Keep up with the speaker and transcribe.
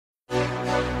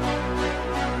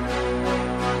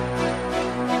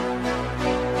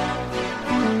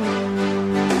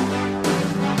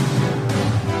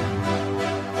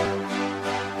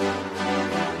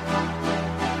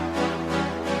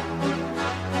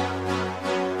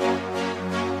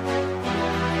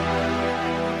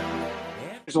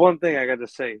There's one thing I got to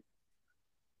say.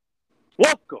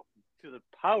 Welcome to the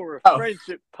Power of Oh,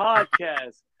 Friendship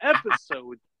podcast,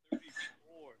 episode 34.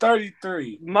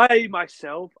 33.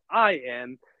 Myself, I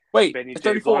am Wait, Benny it's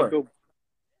J. 34. Blanco.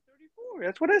 34,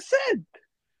 that's what I said.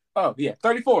 Oh, yeah,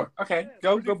 34. Okay, Yeah,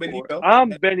 go, Benny, 34. go.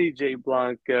 I'm Benny J.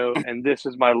 Blanco, and this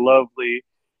is my lovely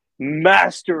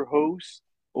master host.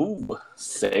 Ooh,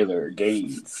 Sailor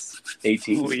Gaze. Oh,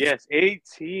 18. yes,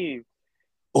 18.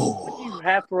 What do you Ooh.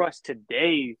 have for us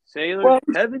today, Sailor Well,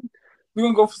 Heaven? we're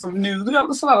going to go for some news.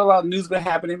 There's a lot of news been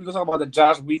happening. We're going to talk about the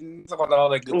Josh Whedon, talk about all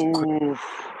that good. Ooh,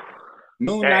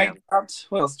 Moon Knight damn. dropped.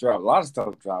 What else dropped? A lot of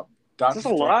stuff dropped. Doctor There's a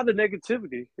Strange. lot of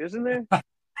negativity, isn't there?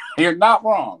 You're not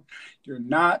wrong. You're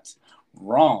not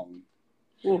wrong.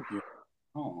 Oof. You're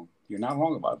wrong. You're not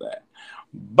wrong about that.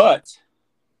 But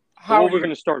how Well, are we're you?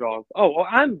 going to start off. Oh, well,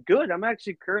 I'm good. I'm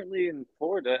actually currently in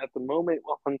Florida at the moment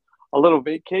on a little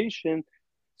vacation.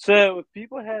 So if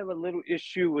people have a little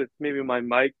issue with maybe my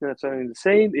mic not sounding the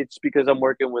same, it's because I'm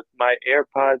working with my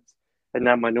AirPods and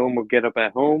not my normal getup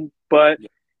at home. But, Yeah,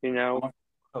 you I'm know, on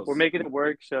we're post. making it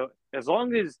work. So as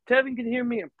long as Tevin can hear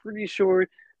me, I'm pretty sure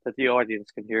that the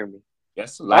audience can hear me.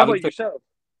 Yes, How loud and about clear. yourself?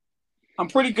 I'm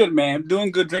pretty good, man.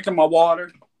 Doing good, drinking my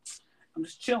water. I'm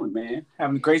just chilling, man.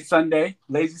 Having a great Sunday,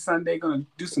 lazy Sunday. Gonna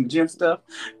do some gym stuff.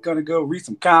 Gonna go read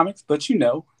some comics, but you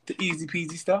know the easy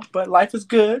peasy stuff. But life is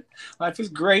good. Life is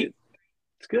great.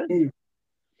 It's good. Mm.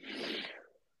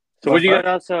 So Go what do you got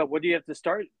first. else? What do you have to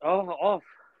start off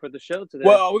for the show today?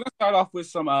 Well, we're gonna start off with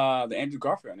some the Andrew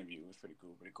Garfield interview. It was pretty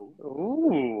cool. Pretty cool.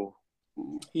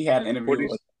 Ooh. He had an What do interview.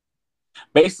 you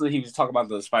Basically, he was talking about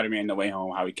the Spider-Man No Way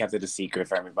Home, how he kept it a secret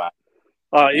for everybody.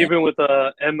 And Even with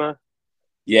Emma,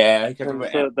 yeah, he kept and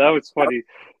it. so that was funny.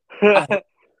 I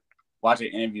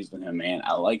watching interviews with him, man.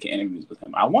 I like interviews with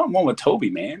him. I want one with Toby,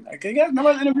 man. Like, you guys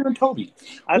never interviewing Toby.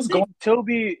 I What's going think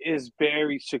Toby is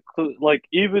very secluded. Like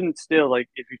even still, like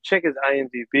if you check his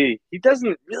IMDb, he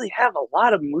doesn't really have a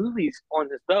lot of movies on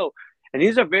his belt, and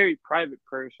he's a very private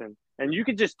person, and you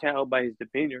can just tell by his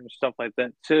demeanor and stuff like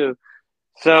that too.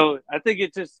 So I think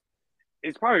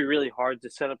it's probably really hard to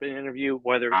set up an interview,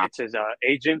 whether on? it's his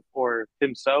agent or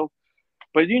himself.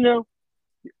 But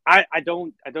I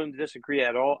don't disagree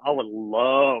at all. I would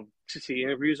love to see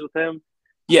interviews with him,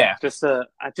 Yeah, just to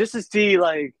see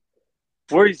like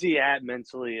where is he at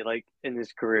mentally, like in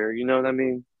his career. You know what I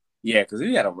mean? yeah, because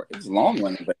it was a long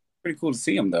one, but pretty cool to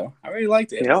see him though. I really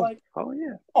liked it. It was Yeah. like, Oh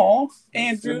yeah. oh,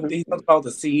 Andrew. Mhm. He talked about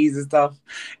the C's and stuff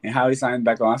and how he signed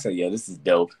back on. I said, yo, this is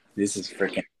dope. This is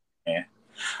freaking yeah.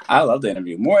 I love the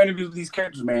interview. More interviews with these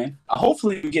characters, man.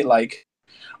 Hopefully we get like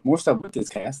more stuff with this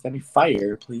cast. That'd be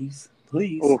fire, please.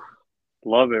 Please. Oh,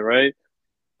 love it, right?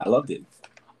 I loved it.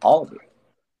 All of it.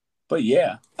 But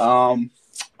yeah.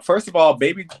 First of all, not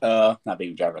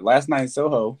Baby Driver. Last Night in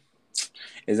Soho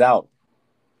is out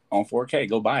on 4K.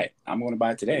 Go buy it. I'm going to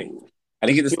buy it today. Ooh. I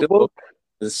didn't get the Steelbook. steelbook.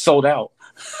 It's sold out.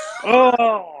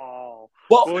 Oh,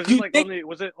 Well, well, was it you like think?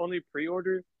 was it only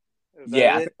pre-order? Is that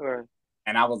Yeah, it? Or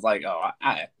and I was like, oh,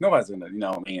 nobody's gonna,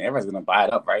 I mean, everybody's gonna buy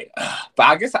it up, right? But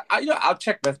I guess I'll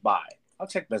check Best Buy. I'll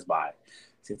check Best Buy,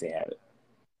 see if they have it.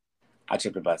 I'll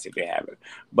check Best Buy, see if they have it.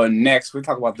 But next, we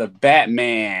talk about the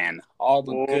Batman. All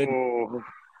the good. oh,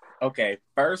 Okay,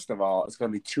 first of all, it's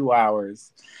gonna be 2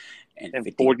 hours and and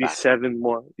 55. 47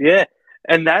 more. Yeah,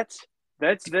 and that's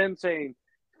them saying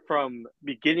from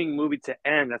beginning movie to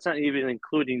end. That's not even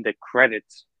including the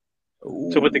credits.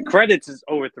 So with the Ooh. credits is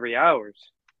over 3 hours.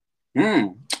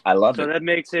 I love So it. that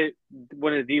makes it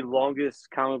one of the longest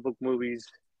comic book movies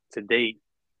to date.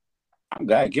 I'm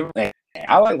glad. Give it.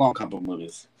 I like long comic book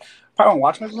movies. Probably don't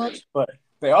watch them as much, but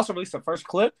they also released the first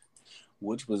clip,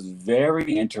 which was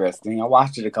very interesting. I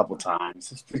watched it a couple times.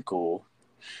 It's pretty cool.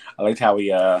 I liked how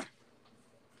he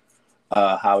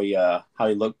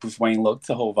looked. Bruce Wayne looked.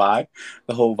 The whole vibe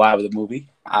of the movie.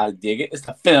 I dig it. It's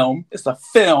a film. It's a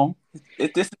film.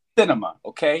 This is cinema.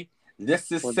 Okay,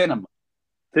 this is Well, cinema.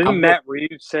 didn't I'm real. Matt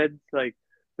Reeves said like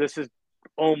this is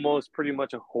almost pretty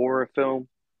much a horror film?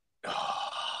 Oh,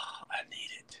 I need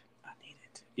it. I need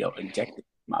it. Yo, inject it in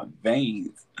my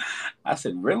veins. I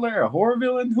said, Riddler, a horror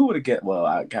villain? Who would have get? Well,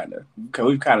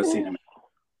 we've kind of seen him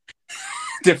in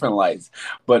different lights,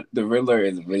 but the Riddler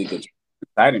is really good.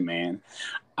 Exciting, man.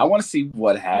 I want to see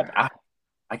what happens.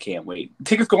 I can't wait.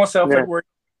 Tickets go on sale Yeah. February.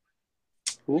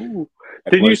 Ooh.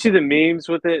 Did you February see the memes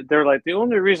with it? They're like the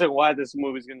only reason why this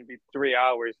movie is going to be 3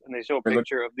 hours, and they show a Riddler.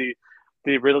 picture of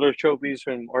the Riddler trophies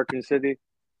from Arkham City.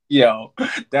 Yo,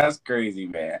 that's crazy,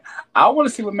 man. I want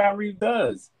to see what Matt Reeves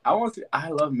does. I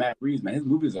love Matt Reeves, man. His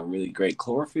movies are really great.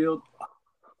 Cloverfield.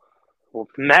 Well,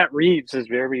 Matt Reeves is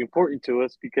very important to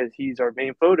us because he's our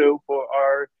main photo for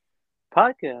our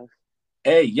podcast.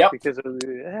 Hey, yep, because of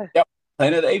the, yep.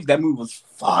 Planet of the Apes. That movie was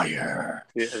fire.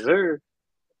 yes, sir.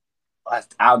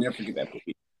 I'll never forget that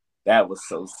movie. That was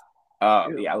so.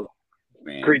 Yeah,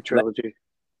 man. Great trilogy.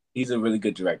 He's a really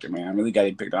good director, man. I'm really glad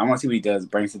he picked him. I want to see what he does,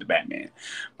 brings to the Batman.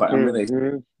 But I'm really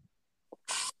Mm-hmm. it's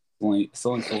only it's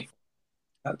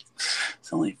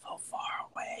only so far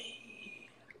away.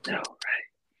 No, right.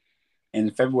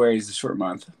 And February is a short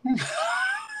month,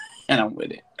 and I'm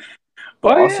with it.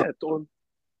 But Oh also, yeah.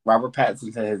 Robert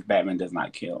Pattinson said his Batman does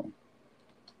not kill.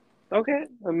 Okay.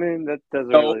 I mean, that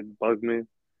doesn't So, really bug me.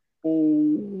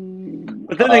 oh,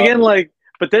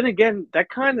 But then again, that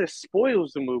kind of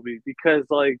spoils the movie because,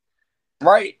 like,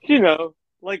 right?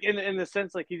 like in the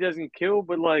sense, like he doesn't kill,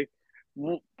 but like,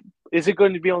 is it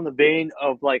going to be on the vein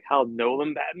of like how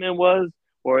Nolan Batman was,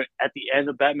 or at the end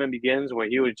of Batman Begins, where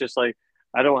he was just like,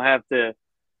 I don't have to,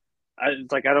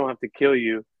 it's like I don't have to kill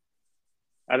you,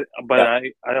 but Yeah.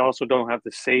 I also don't have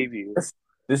to save you.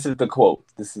 This is the quote.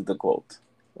 This is the quote.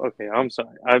 Okay, I'm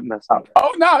sorry, I messed up.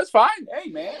 Oh no, it's fine.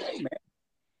 Hey man, hey man.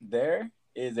 There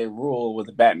is a rule with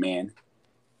the Batman.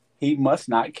 He must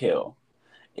not kill.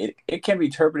 It can be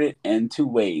interpreted in two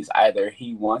ways. Either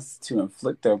he wants to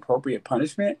inflict the appropriate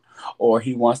punishment, or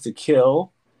he wants to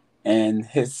kill, and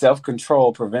his self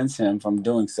control prevents him from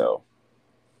doing so.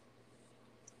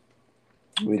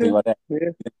 What do you think Okay, about that?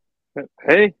 yeah,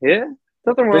 hey, yeah,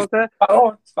 nothing wrong Rich, with that. spot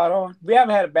on, spot on. We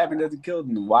haven't had a Batman doesn't kill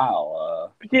in a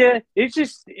while. But yeah, it's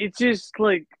just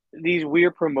like these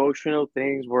weird promotional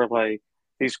things where like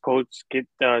these quotes get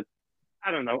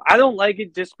I don't know. I don't like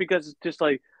it just because it's just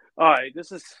like, all right,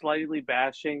 this is slightly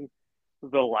bashing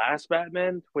the last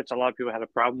Batman, which a lot of people had a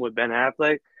problem with Ben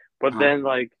Affleck. But Uh-huh. then,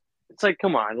 like, it's like,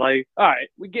 come on, like, all right,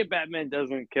 we get Batman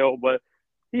doesn't kill, but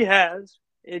he has,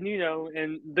 and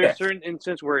and Yeah. there's certain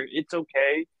instances where it's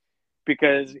okay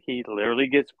because he literally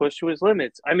gets pushed to his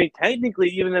limits. I mean, technically,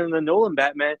 even in the Nolan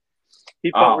Batman,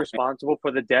 he felt Oh responsible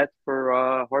for the death for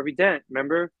Harvey Dent.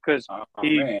 Remember, because oh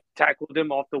he man. tackled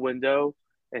him off the window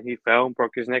and he fell and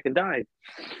broke his neck and died.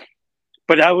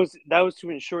 But that was to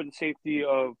ensure the safety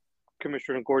of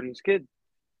Commissioner Gordon's kid.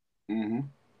 Mm-hmm.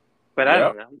 But I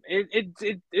Yep. don't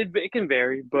know. It can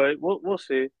vary, but we'll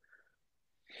see.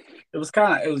 It was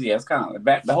kind of. It was yeah. It's kind of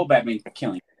the whole Batman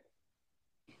killing.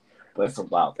 But it's a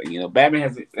wild thing, you know.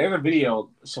 Batman there's a video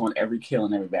showing every kill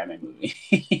in every Batman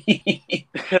movie.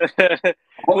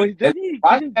 Well, Watch that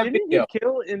didn't he video.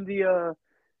 kill in the uh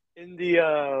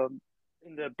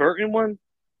in the Burton one?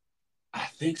 I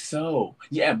think so.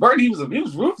 Yeah, Burton, he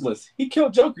was ruthless. He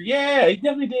killed Joker. Yeah, he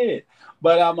definitely did.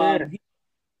 But Yeah.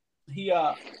 he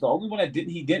the only one that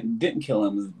didn't kill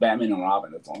him was Batman and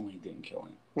Robin. That's the only one he didn't kill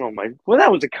him. Oh my. Well,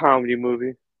 that was a comedy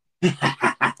movie.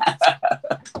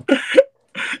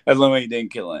 That's the only way he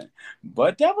didn't kill him.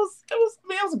 But I mean,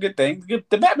 that was a good thing.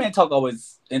 The Batman talk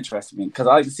always interests me because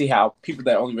I like to see how people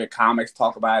that only read comics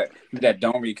talk about it, people that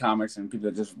don't read comics, and people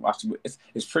that just watch it.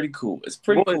 It's pretty cool. It's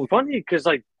pretty Well, it's cool. funny because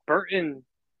like Burton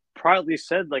proudly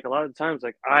said like a lot of times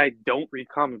like I don't read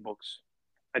comic books.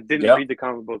 I didn't Yep. read the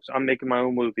comic books. I'm making my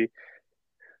own movie.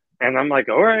 And I'm like,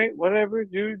 all right, whatever,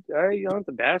 dude. You don't have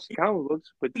to bash the comic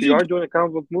books, but you You are doing a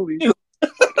comic book movie. do.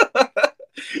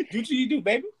 Do what you do,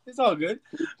 baby. It's all good.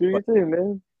 Do your But thing,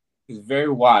 man. it's very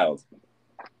wild.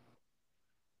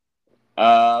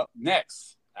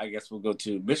 Next, I guess we'll go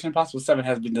to Mission Impossible 7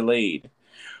 has been delayed.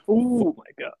 Oh my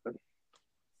god.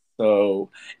 So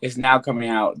it's now coming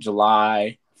out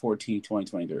July 14th,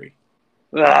 2023.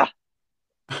 Ah.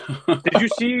 Did you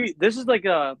see? This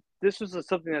was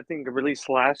something I think released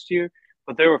last year,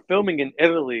 but they were filming in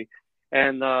Italy,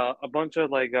 and a bunch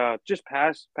of like just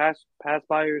pass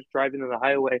buyers driving on the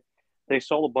highway. They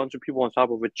saw a bunch of people on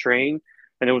top of a train,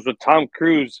 and it was with Tom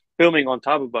Cruise filming on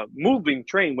top of a moving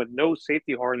train with no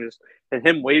safety harness, and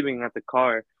him waving at the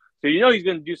car. So he's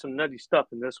gonna do some nutty stuff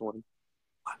in this one.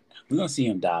 We're gonna see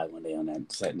him die one day on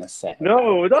that set, and that's sad.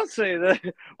 No, don't say that.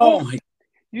 Oh Well, my!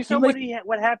 you He saw like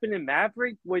what happened in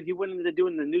Maverick when he wanted to do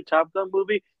in the new Top Gun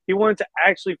movie. He wanted to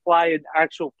actually fly an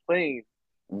actual plane.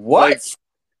 Like, what?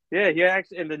 yeah, he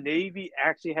actually, and the Navy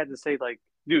actually had to say, like,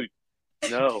 dude,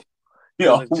 no,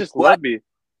 Yo, just what? let me,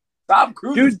 Tom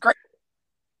Cruise is dude. great.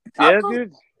 Tom Yeah, Cruise.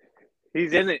 dude,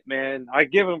 he's in it, man. I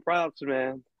give him props,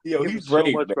 man. Yo, Give him he's so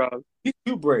brave, much man. props. He's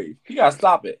too brave. He gotta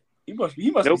stop it. He must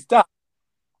be Nope, stopped.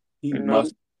 He no,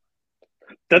 must.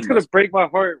 He that's gonna must. break my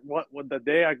heart. What when the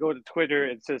day I go to Twitter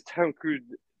and says Tom Cruise.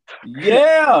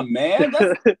 Yeah, man.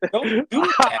 Don't do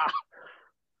that.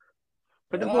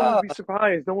 But no one would Yeah. be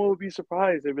surprised. No one would be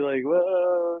surprised. They'd be like,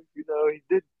 well, he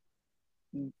did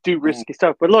do Mm, risky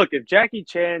stuff. But look, if Jackie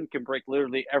Chan can break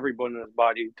literally every bone in his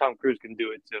body, Tom Cruise can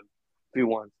do it too if he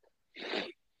wants.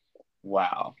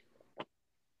 wow.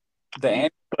 The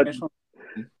But animation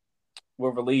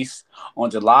will release on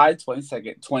July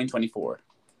 22nd, 2024.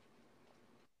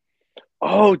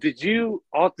 oh, did you?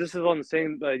 Oh, this is on the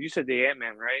same. You said the Ant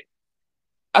Man, right?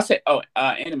 I said,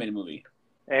 animated movie.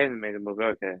 Animated movie.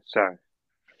 Okay, sorry.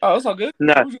 Oh, it's all good.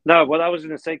 No, no. What I was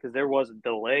gonna say because there was a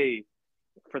delay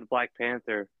for the Black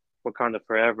Panther, Wakanda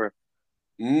Forever.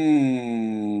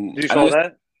 You I saw know.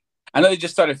 that? I know they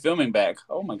just started filming back.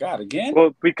 Oh my god, again?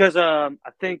 Well, because I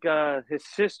think his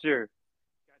sister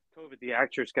got COVID. The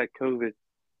actress got COVID.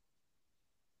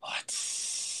 What?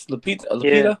 Lupita?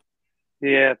 Yeah, Lupita?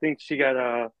 yeah. I think she got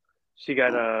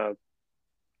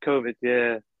COVID.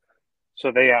 Yeah.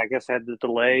 So they, I guess, had the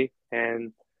delay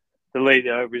and delayed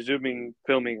resuming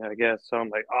filming. I guess. So I'm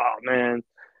like, oh man.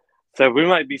 So we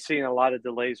might be seeing a lot of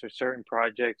delays for certain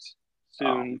projects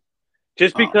Oh, soon,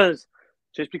 just oh, because,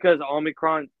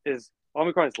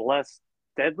 Omicron is less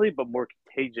deadly but more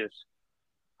contagious.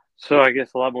 So I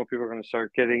guess a lot more people are going to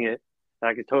start getting it.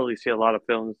 I could totally see a lot of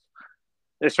films,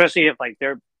 especially if like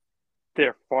they're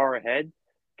far ahead,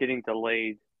 getting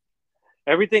delayed.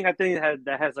 Everything I think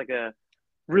that has like a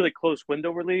really close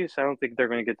window release, I don't think they're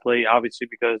going to get delayed, obviously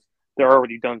because they're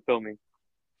already done filming.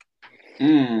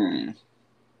 mm,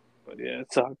 But yeah,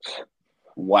 it sucks.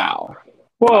 wow.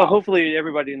 Well, Wow. hopefully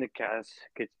everybody in the cast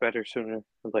gets better sooner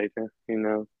or later. You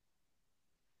know.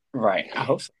 Right. I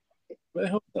hope so. Really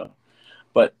hope so.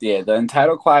 But yeah, the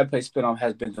entitled Quiet Place spinoff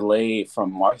has been delayed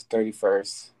from March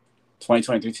 31st,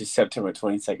 2023 to September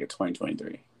 22nd,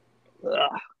 2023. Ugh,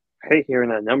 I hate hearing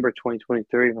that number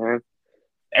 2023, man.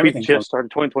 We Everything just comes.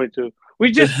 started 2022.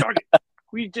 We just started.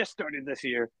 We just started this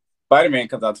year. Spider-Man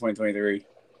comes out 2023.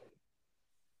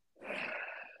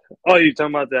 Oh, you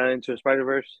talking about the Into Spider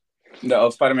Verse? No,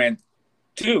 Spider-Man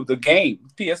 2, the game,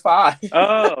 PS5.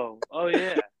 Oh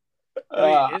yeah.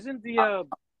 Wait, uh,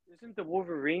 isn't the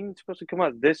Wolverine supposed to come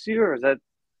out this year, or is that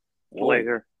whoa,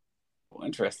 later?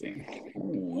 interesting.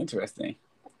 Ooh, interesting.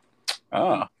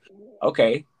 Oh,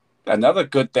 okay. Another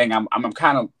good thing I'm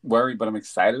kind of worried, but I'm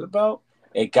excited about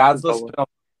a Godzilla But spinoff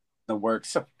in the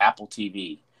works of Apple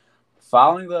TV.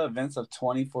 Following the events of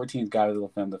 2014's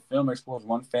Godzilla film, the film explores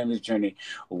one family's journey.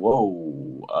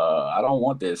 Whoa, I don't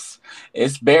want this.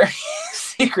 It's burying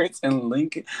secrets and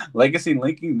legacy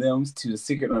linking them to a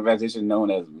secret organization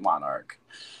known as Monarch.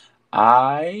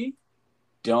 I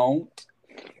don't.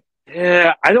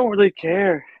 yeah, I don't really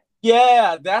care.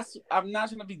 Yeah, I'm not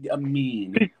gonna be a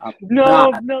mean. I'm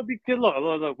No, not no, because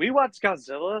look. We watch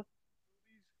Godzilla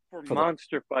for for the.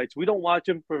 monster fights. We don't watch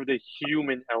them for the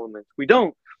human elements. We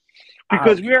don't. I,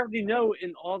 Because we already know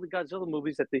in all the Godzilla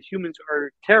movies that the humans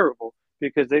are terrible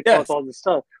because they cause yes, all this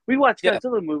stuff. We watch yes.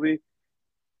 Godzilla movie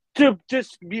to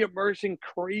just be immersed in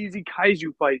crazy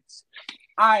kaiju fights.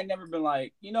 I ain't never been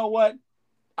like, you know what?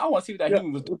 I want to see what that Yeah,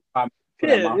 human was doing for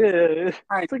that yeah, monster. yeah.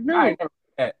 I ain't, It's like I no, ain't never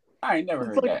heard that. I ain't never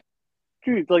it's heard like that.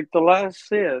 dude, like the last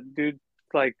dude,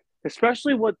 like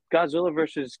especially what Godzilla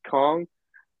versus Kong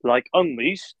like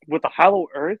unleashed with the Hollow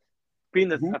Earth being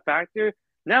Mhm. a factor.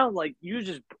 Now, like you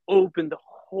just open the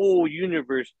whole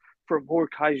universe for more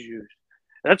kaiju's.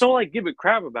 That's all I give a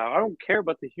crap about. I don't care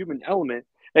about the human element.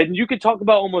 And you can talk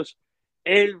about almost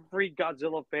every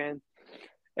Godzilla fan,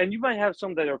 and you might have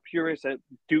some that are purists that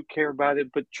do care about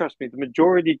it, but trust me, the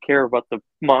majority care about the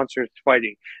monsters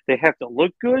fighting. They have to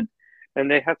look good, and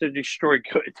they have to destroy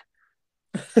good.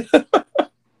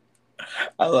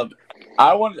 I love it.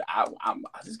 I want. I'm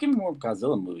just give me more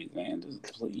Godzilla movies, man.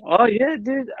 Just please. Oh yeah,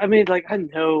 dude. I mean, like I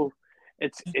know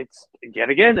it's yet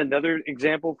again another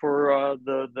example for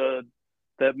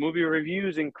the movie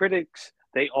reviews and critics.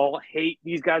 They all hate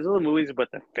these Godzilla movies, but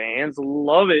the fans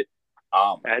love it.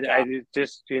 Oh my And god,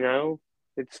 just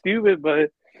it's stupid,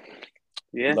 but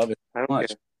we yeah, love it I so don't much.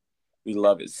 care. We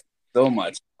love it so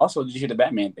much. Also, did you hear the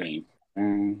Batman theme?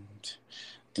 Dun,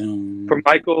 For dun, dun.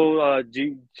 Michael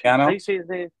how do Giano, you say his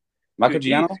name? Michael Dude,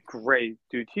 he's Giano. great.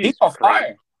 Dude, He's he's on great.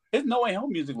 fire. His No Way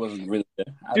Home music was really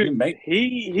good. I Dude, didn't make.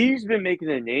 he's been making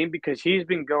a name because he's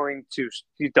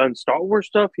done Star Wars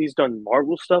stuff, he's done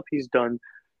Marvel stuff, he's done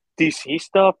DC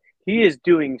stuff. He is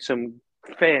doing some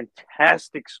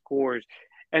fantastic scores.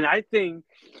 And I think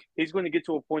he's going to get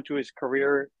to a point to his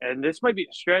career, and this might be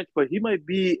a stretch, but he might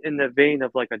be in the vein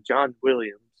of like a John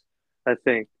Williams, I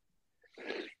think,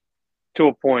 to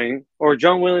a point, or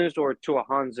John Williams or to a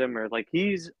Hans Zimmer. Like,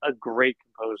 he's a great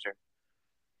composer.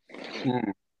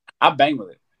 Mm. I bang with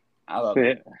it. I love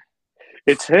it. Yeah.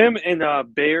 It's him and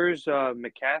Bears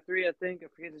McCaffrey, I think. I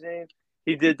forget his name.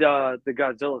 He did the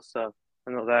Godzilla stuff.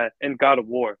 I know that. And God of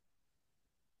War.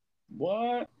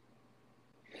 What?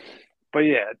 But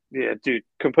yeah, dude,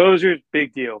 composers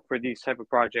big deal for these type of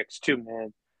projects too,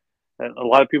 man. And a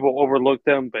lot of people overlook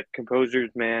them, but composers,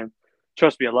 man.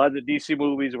 Trust me, a lot of the DC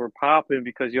movies were popping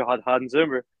because you had Hans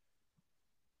Zimmer,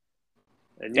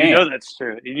 and you Damn. know that's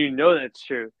true. And you know that's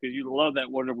true because you love that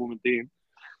Wonder Woman theme.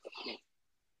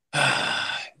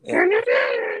 Yeah.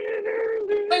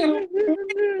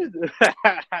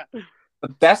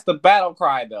 But that's the battle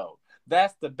cry, though.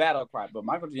 That's the battle cry. But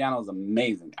Michael Giacchino is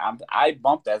amazing. I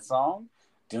bumped that song.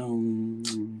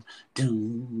 Doom,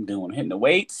 doom, doom. Hitting the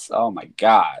weights. Oh my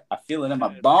god. I feel it in my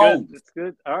It's good. bones. It's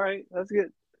good. All right, that's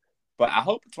good. But I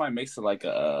hope somebody makes it like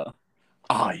a.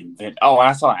 Oh,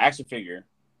 I saw an action figure.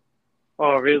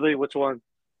 Oh, really? Which one?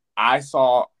 I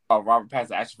saw a Robert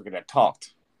Pattinson action figure that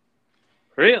talked.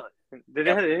 Really? Did it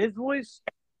Yep. have his voice?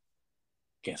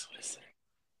 Guess what it said?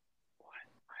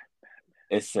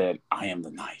 It said, "I am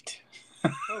the night."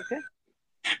 Okay.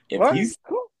 If All right. he's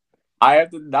Cool. I am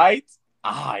the night,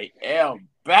 I am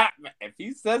Batman. If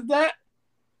he says that,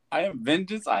 I am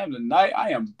vengeance, I am the night,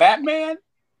 I am Batman.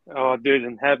 Oh, dude,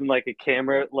 and having like a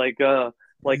camera, like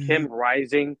him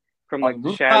rising from On like the the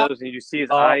rooftop. shadows, and you see his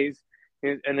Oh, eyes,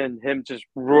 and then him just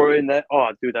roaring that.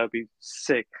 Oh, dude, that'd be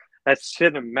sick. That's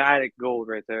cinematic gold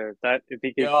right there. If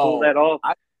he can pull yo, that off.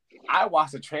 I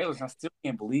watched the trailers and I still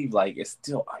can't believe like it's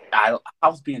still I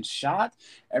was being shot.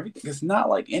 Everything is not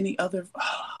like any other.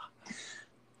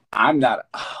 I'm not.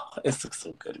 It looks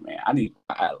so good, man. I need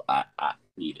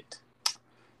it.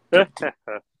 Give it to me.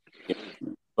 Give it to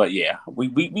me. But yeah,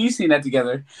 we seen that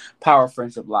together. Power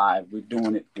Friendship Live. We're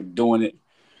doing it. We're doing it.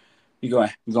 We're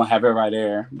gonna have everybody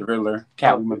there. The Riddler, Oh,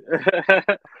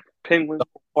 Catwoman, Penguin.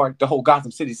 or the whole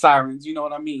Gotham City Sirens. You know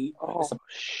what I mean? Oh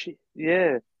shit!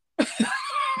 Yeah.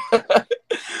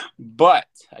 But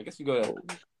I guess we go to.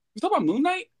 We talk about Moon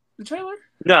Knight, the trailer.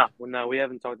 No, well, no, we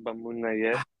haven't talked about Moon Knight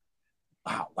yet.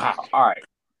 Wow. All right.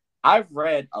 I've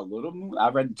read a little. I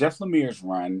read Jeff Lemire's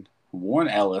run, Warren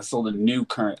Ellis, so the new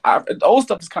current. The old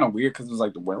stuff is kind of weird because it was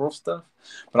like the werewolf stuff,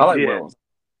 but I like Yeah. werewolves.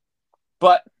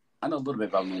 But I know a little bit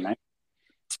about Moon Knight.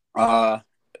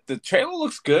 The trailer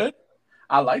looks good.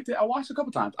 I liked it. I watched it a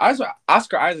couple times.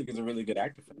 Oscar Isaac is a really good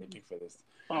actor for this.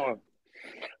 Oh,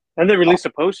 and they released a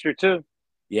poster too.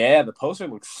 Yeah, the poster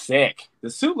looks sick. The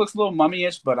suit looks a little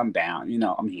mummy-ish, but I'm down. You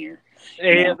know, I'm here.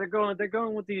 Yeah, they're going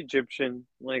with the Egyptian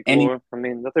And lore. I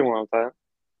mean, nothing wrong with that.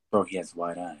 bro, he has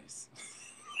white eyes.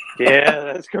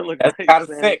 Yeah, that's gonna look That's nice, kind of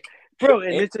man. sick. Bro,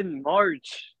 and it's in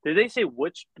March. Did they say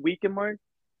which week in March?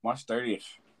 March 30th.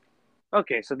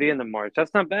 Okay, so the end of March.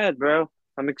 That's not bad, bro.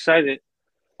 I'm excited.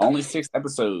 Only 6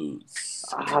 episodes.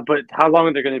 But how long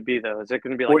are they going to be, though? Is it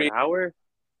going to be like 40. an hour?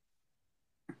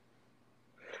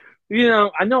 You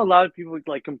know, I know a lot of people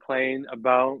like complain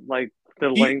about like the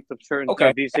length of certain Okay.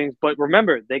 of these things, but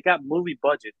remember, they got movie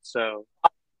budget, so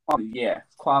Yeah,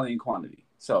 quality and quantity.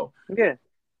 So, yeah.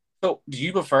 do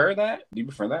you prefer that? Do you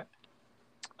prefer that?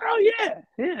 Oh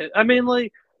yeah. I mean,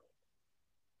 look,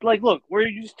 we're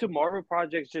used to Marvel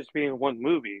projects just being one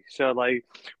movie, so like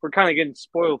we're kind of getting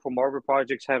spoiled for Marvel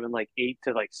projects having like 8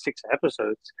 to like 6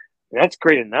 episodes. That's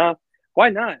great enough. Why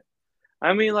not?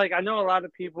 I mean, like I know a lot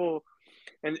of people,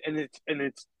 and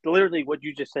it's literally what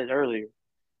you just said earlier: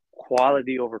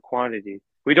 quality over quantity.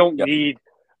 We don't Yep. need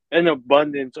an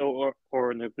abundance or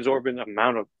an absorbent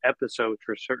amount of episodes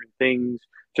for certain things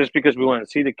just because we want to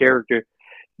see the character.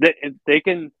 They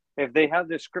can, if they have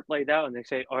this script laid out and they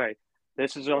say, all right,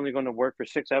 this is only going to work for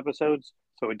 6 episodes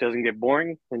so it doesn't get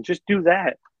boring, then just do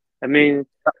that. I mean,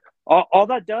 all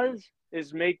that does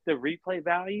is make the replay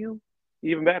value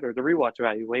even better, the rewatch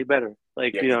value way better.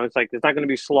 Like, Yes. it's like it's not going to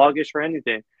be sluggish or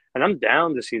anything. And I'm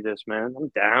down to see this, man. I'm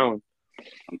down.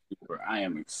 I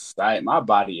am excited. My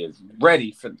body is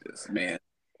ready for this, man.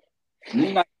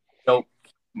 Moon Knight, dope.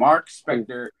 Mark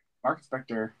Spector,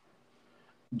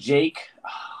 Jake,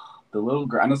 the little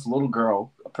girl. I know it's a little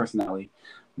girl personality.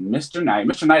 Mr. Knight.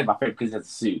 Mr. Knight is my favorite because he has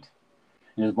a suit.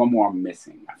 And there's one more I'm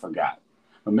missing. I forgot.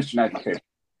 But Mr. Knight is my favorite.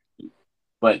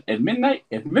 But if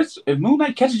Moon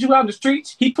Knight catches you out in the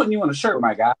streets, he putting you on a shirt,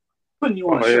 my guy. Putting you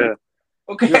on a shirt.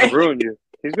 Okay. He's gonna ruin you.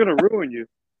 He's gonna ruin you.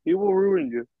 He will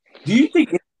ruin you. Do you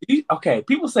think? Okay,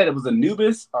 people said it was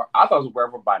Anubis, or I thought it was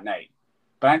Werewolf by Night,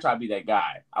 but I ain't trying to be that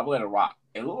guy. I will let it rock.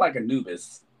 It looked like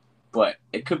Anubis, but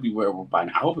it could be Werewolf by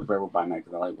Night. I hope it's Werewolf by Night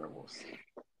because I like werewolves.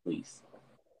 Please.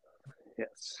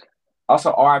 Yes.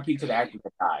 Also, R.I.P. to the actor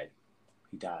that died.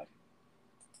 He died.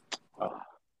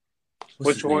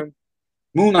 Which one?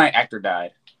 Moon Knight actor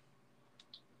died.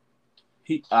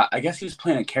 I guess he was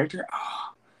playing a character.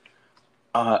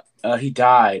 He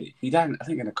died. He died, I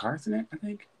think, in a car accident. I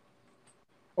think.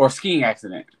 Or skiing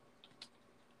accident.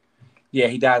 Yeah,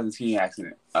 he died in a skiing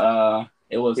accident.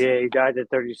 It was. Yeah, he died at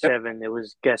 37. It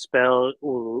was Gaspel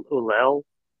Ulel.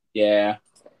 Yeah.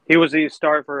 He was the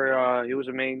star for. He was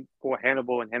the main for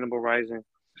Hannibal and Hannibal Rising.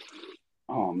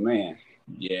 Oh man,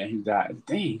 yeah, he died.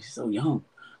 Dang, he's so young.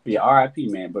 But yeah, R.I.P.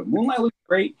 man. But Moonlight looks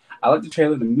great. I like the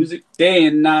trailer, the music, day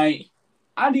and night.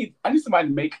 I need somebody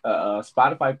to make a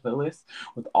Spotify playlist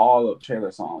with all of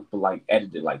trailer songs, but like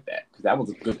edited like that because that was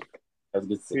a good. That was a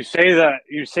good You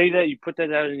decision. say that, you put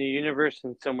that out in the universe,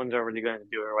 and someone's already going to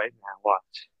do it right now.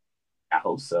 Watch. I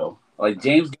hope so. Like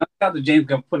James Gunn, out to James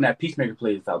Gunn putting that Peacemaker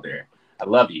playlist out there. I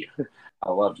love you.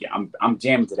 I love you. I'm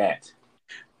jamming to that.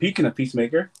 Speaking of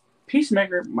Peacemaker,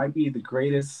 Peacemaker might be the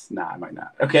greatest. Nah, it might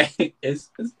not. Okay, it's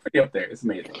pretty up there. It's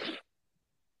amazing.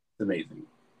 It's amazing.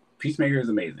 Peacemaker is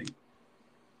amazing.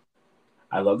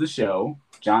 I love the show.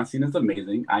 John Cena is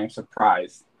amazing. I am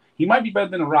surprised. He might be better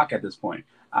than The Rock at this point.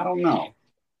 I don't know.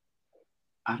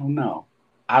 I don't know.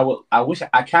 I will. I wish.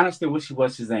 I kind of still wish he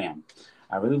was Shazam.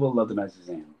 I really would love him as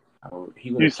Shazam.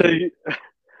 He would You have killed. say,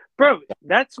 bro,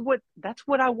 that's what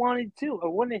I wanted too. I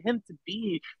wanted him to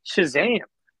be Shazam.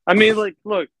 I mean, like,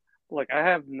 look, I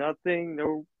have nothing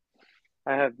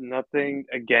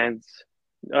against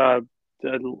uh,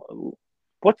 the,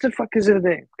 what the fuck is his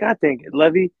name? God dang it,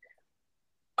 Levy.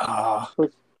 Uh,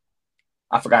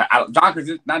 I forgot. John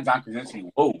Krasinski, not John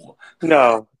Krasinski. Whoa.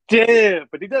 No, yeah,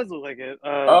 but he does look like it.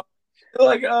 Uh,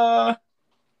 like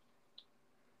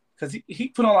because he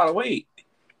put on a lot of weight.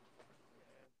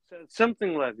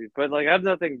 Something Levy, but like I have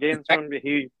nothing against That him. But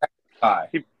guy.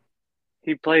 he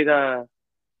he played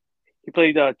he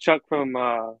played Chuck from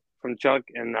Chuck,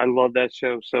 and I love that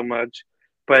show so much.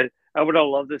 But I would have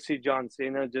loved to see John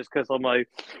Cena just because I'm like,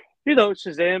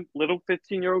 Shazam, little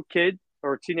 15-year-old kid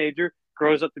or teenager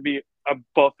grows up to be a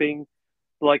buffing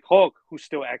like Hulk who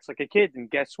still acts like a kid. And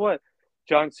guess what?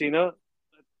 John Cena,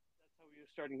 that's how he was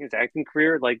starting his acting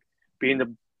career, like being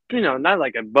not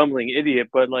like a bumbling idiot,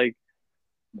 but like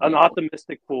an Yeah.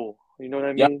 optimistic fool. You know what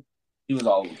I Yep. mean? He was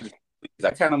all over.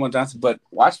 I kind of want Johnson, but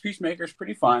watch Peacemaker is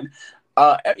pretty fun.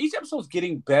 Each episode is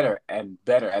getting better and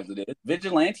better as it is.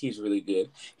 Vigilante is really good.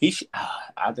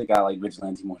 I think I like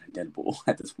Vigilante more than Deadpool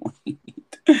at this point.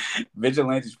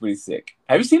 Vigilante is pretty sick.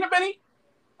 Have you seen it, Benny?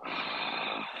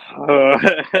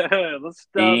 Let's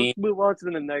move on to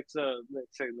the next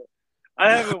segment.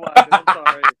 I haven't watched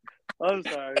it. I'm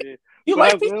sorry, You but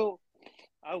like Peacemaker?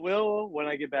 I will when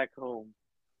I get back home.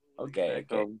 When I get Okay, back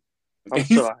okay. home. I'm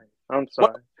Okay. sorry. I'm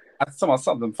What? sorry. I saw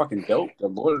something fucking dope. The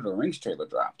Lord of the Rings trailer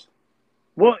dropped.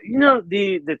 Well,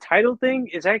 the title thing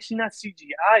is actually not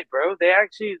CGI, bro.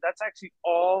 That's actually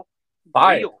all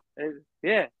Fire. real.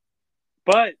 Yeah,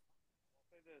 but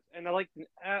and I like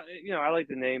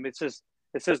the name. It says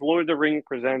Lord of the Ring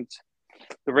presents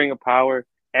the Ring of Power,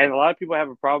 and a lot of people have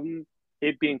a problem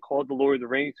it being called the Lord of the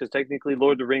Rings because technically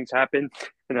Lord of the Rings happened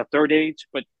in the Third Age,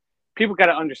 but people got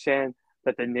to understand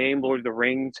that the name Lord of the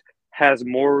Rings has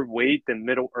more weight than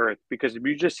Middle Earth because if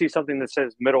you just see something that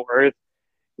says Middle Earth,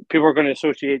 people are going to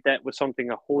associate that with something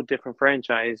a whole different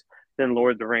franchise than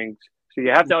Lord of the Rings. So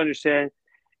you have to understand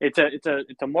it's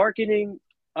a marketing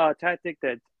tactic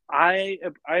that I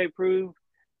approve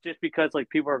just because like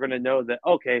people are going to know that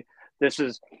okay, this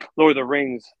is Lord of the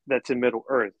Rings that's in Middle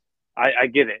Earth. I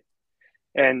get it,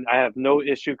 and I have no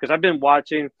issue because I've been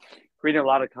reading a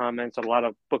lot of comments. A lot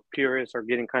of book purists are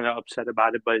getting kind of upset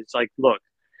about it, but it's like, look,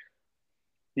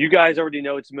 you guys already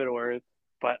know it's Middle Earth,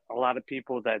 but a lot of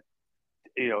people that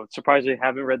surprisingly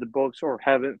haven't read the books or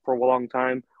haven't for a long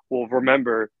time will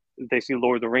remember if they see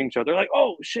Lord of the Rings show. They're like,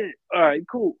 oh shit, all right,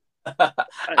 cool.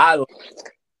 I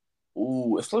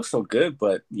Ooh, it looks so good,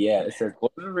 but yeah, it says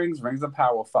Lord of the Rings, Rings of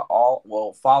Power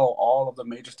will follow all of the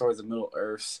major stories of Middle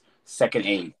Earth's second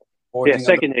age, Yeah, forging of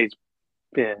second age.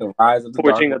 Yeah, the rise of the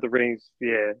Dark Forging One. of the Rings.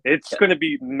 Yeah, it's Yeah. going to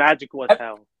be magical as Have,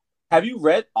 hell. have you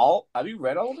read all? Have you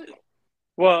read all of it?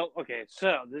 Well, okay,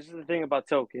 so this is the thing about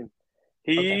Tolkien. Okay.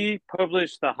 He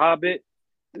published The Hobbit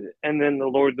and then the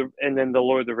Lord of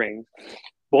the Rings.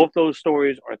 Both those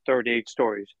stories are third age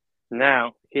stories.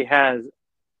 Now he has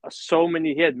so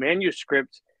many. He had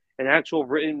manuscripts and actual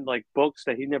written like books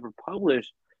that he never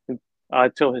published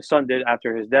until his son did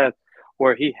after his death,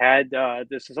 where he had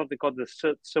this is something called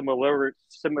the similarity.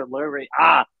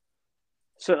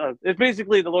 So it's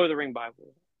basically the Lord of the Ring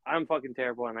Bible. I'm fucking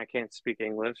terrible and I can't speak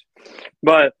English,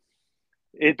 but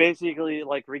it basically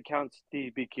like recounts the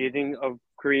beginning of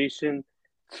creation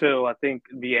to I think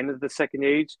the end of the second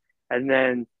age, and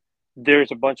then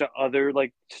there's a bunch of other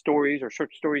like stories or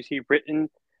short stories he written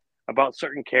about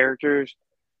certain characters,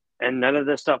 and none of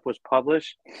this stuff was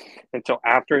published until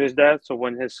after his death. So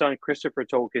when his son Christopher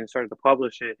Tolkien started to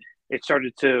publish it, it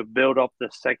started to build up the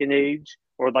second age,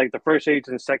 or like the first age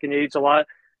and the second age a lot.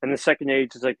 And the second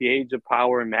age is like the age of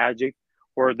power and magic,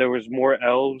 where there was more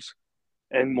elves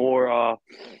and more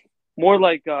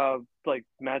like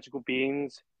magical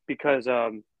beings because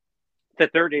the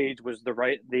third age was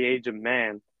the age of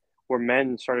man, where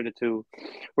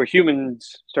where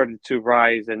humans started to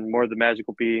rise, and more of the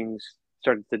magical beings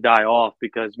started to die off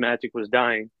because magic was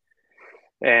dying.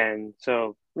 And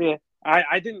so, yeah,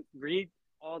 I didn't read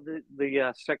all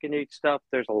the second age stuff.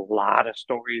 There's a lot of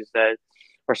stories that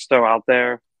are still out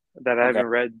there that I Okay. haven't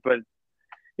read, but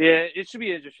yeah, it should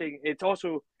be interesting. It's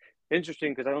also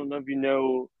interesting because I don't know if you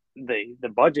know the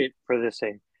budget for this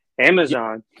thing. Yo,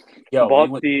 Amazon yo,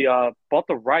 you went. bought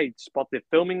the rights, bought the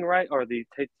filming right or the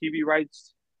TV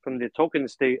rights from the Tolkien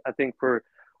estate, I think for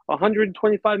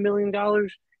 $125 million,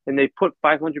 and they put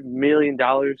 $500 million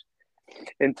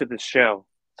into the show.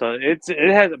 So it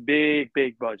has a big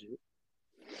budget.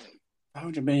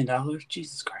 $500 million.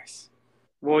 Jesus Christ.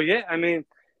 Well, yeah, I mean,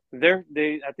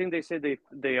 I think they said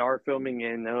they are filming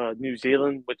in New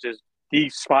Zealand, which is the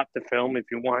spot to film if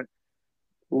you want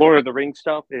Lord of the Rings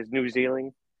stuff. Is New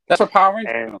Zealand. That's for Power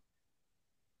Rangers. And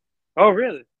oh,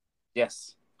 really?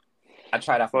 Yes, I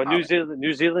tried out for Well, Power Rangers.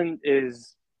 New Zealand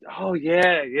is. Oh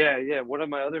yeah. One of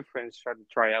my other friends tried to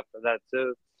try out for that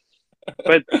too.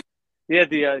 But yeah,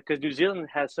 the because New Zealand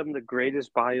has some of the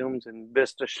greatest biomes and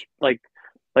like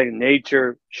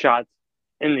nature shots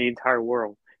in the entire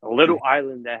world. A little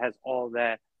island that has all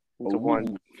that into one.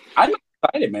 Ooh. I'm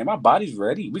excited, man. My body's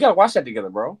ready. We gotta watch that together,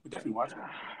 bro. We definitely watch it.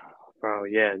 Bro,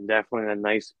 yeah, definitely a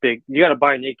nice big. You got to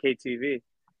buy an 8K TV.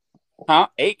 Huh?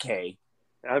 8K.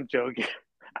 I'm joking.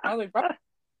 I was like, bro,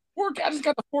 4K. I just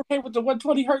got the 4K with the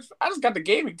 120 hertz. I just got the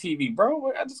gaming TV,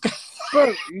 bro. I just got.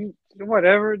 Bro,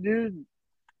 whatever, dude.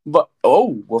 But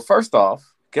well, first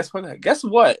off, guess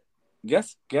what?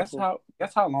 Guess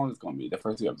how long it's gonna be. The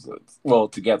first two episodes. Well,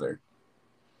 together,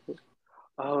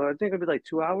 Oh, I think it'll be like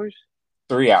 2 hours.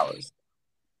 3 hours.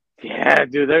 Yeah,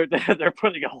 dude, they're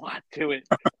putting a lot to it.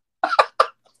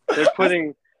 They're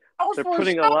putting I was they're for a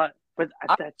putting a show. lot, but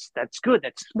that's good.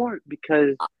 That's smart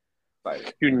because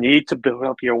Like, you need to build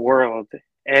up your world,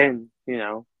 and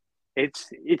it's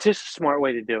just a smart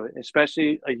way to do it.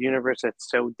 Especially a universe that's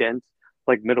so dense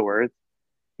like Middle Earth.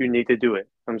 You need to do it.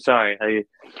 I'm sorry.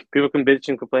 People can bitch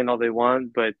and complain all they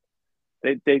want, but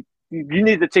they you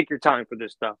need to take your time for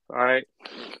this stuff. All right.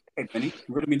 hey, Vinny,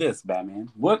 riddle me this, Batman.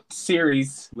 What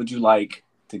series would you like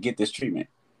to get this treatment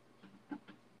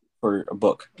for a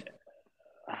book?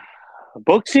 A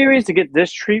book series to get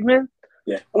this treatment.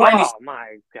 Yeah. Or any Oh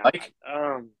my god. like.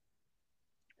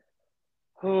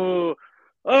 Oh,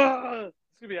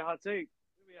 it's gonna be a hot take.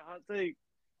 It's gonna be a hot take.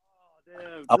 Oh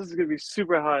damn, Oh, this is gonna be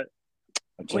super hot.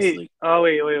 Justice Wait. League. Oh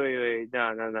wait. No.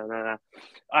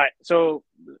 All right. So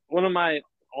one of my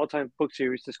all-time book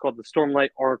series is called the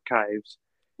Stormlight Archives,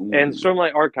 and Ooh.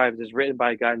 Stormlight Archives is written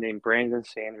by a guy named Brandon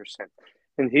Sanderson,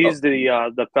 and Oh, he's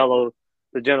the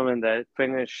gentleman that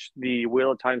finished the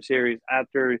Wheel of Time series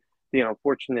after the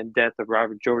unfortunate death of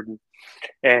Robert Jordan,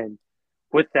 and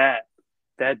with that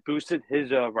boosted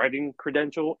his writing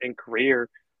credential and career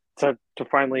to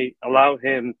finally allow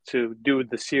him to do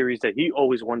the series that he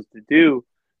always wanted to do.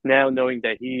 Now knowing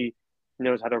that he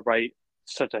knows how to write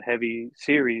such a heavy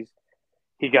series,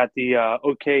 he got the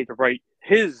okay to write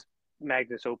his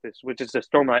magnus opus, which is the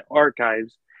Stormlight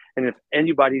Archives. And if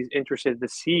anybody's interested to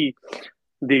see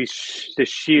the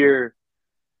sheer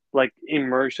like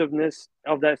immersiveness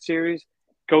of that series,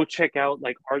 go check out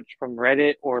like art from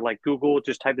Reddit or like Google.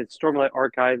 Just type in Stormlight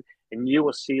Archive, and you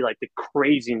will see like the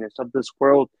craziness of this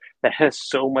world that has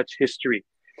so much history.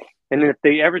 And if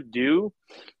they ever do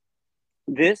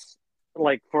this,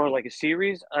 like for like a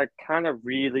series, I kind of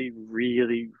really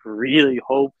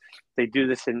hope they do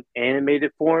this in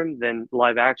animated form than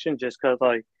live action, just because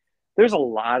like there's a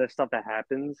lot of stuff that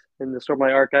happens in the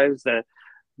Stormlight Archives that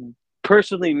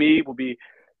personally me will be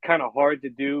kind of hard to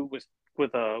do with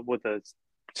a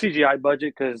CGI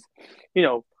budget because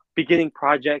beginning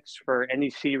projects for any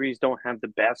series don't have the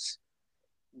best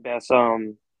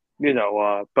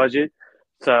budget.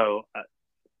 So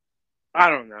I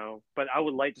don't know, but I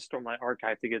would like the Stormlight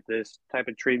Archive to get this type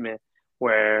of treatment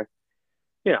where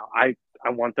I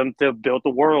want them to build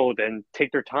the world and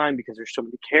take their time because there's so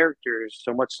many characters,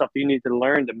 so much stuff you need to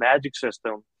learn, the magic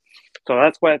system. So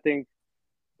that's what I think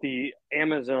the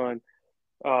Amazon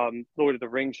Lord of the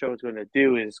Rings show is going to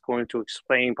do is going to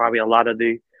explain probably a lot of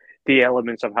the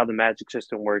elements of how the magic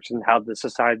system works and how the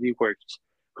society works.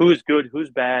 Who's good, who's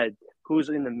bad, who's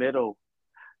in the middle.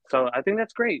 So I think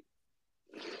that's great.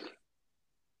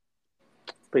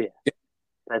 But yeah,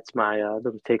 that's my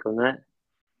little take on that.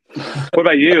 What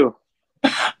about you?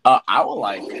 I would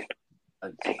like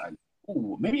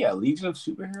maybe a Legion of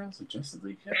Superheroes, a Justice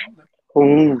League show.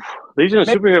 Ooh, Legion of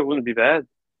Maybe, Superhero wouldn't be bad.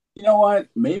 you know what?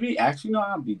 Maybe actually no,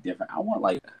 I'll be different. I want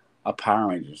like a Power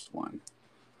Rangers one.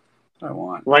 What I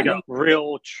want. I Like a know.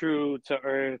 real, true to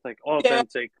earth, like Yeah,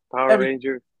 authentic Power every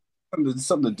Ranger.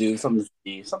 something to do, something to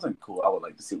see, something cool. I would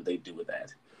like to see what they do with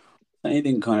that.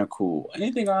 Anything kind of cool.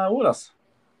 Anything. What else?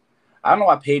 I don't know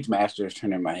why Page Master is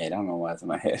turning in my head. I don't know why it's in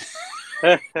my head,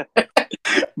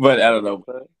 but I don't know.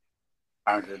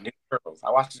 The New Turtles. I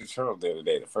watched the Turtles the other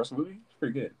day. The first movie, it's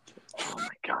pretty good. Oh my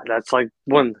god, that's like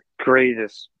one of the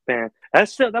greatest, man.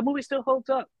 That movie still holds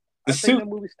up. The I think suit, that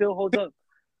movie still holds up.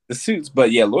 the suits,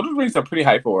 but yeah, Lord of the Rings are pretty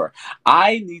hype for.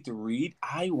 I need to read.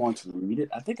 I want to read it.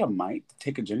 I think I might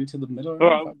take a journey to the Middle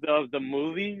Earth. The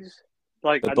movies,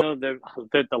 like The I book. know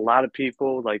there's a lot of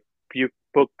people like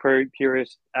book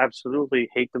purists absolutely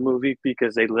hate the movie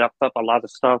because they left up a lot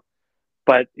of stuff.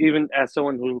 But even as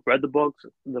someone who read the books,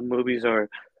 the movies are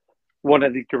one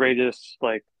of the greatest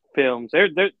like films. They're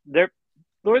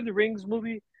Lord of the Rings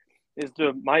movie is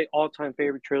my all time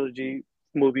favorite trilogy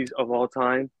movies of all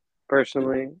time.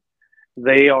 Personally,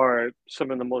 they are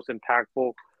some of the most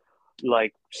impactful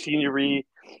like scenery.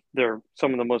 They're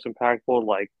some of the most impactful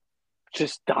like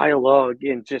just dialogue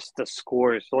and just the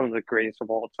score is one of the greatest of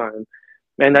all time.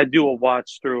 And I do a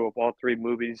watch through of all three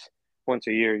movies once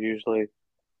a year usually.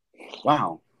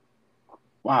 Wow,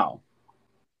 wow,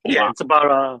 Yeah, wow. it's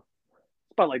about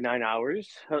like 9 hours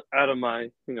out of my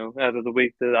out of the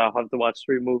week that I'll have to watch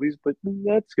three movies, but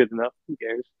that's good enough. Who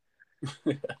cares?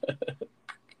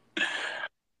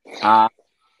 I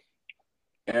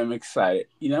am excited.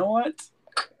 You know what?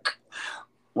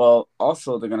 Well,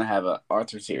 also they're gonna have a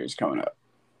Arthur series coming up.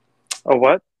 Oh,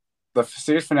 what? The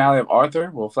series finale of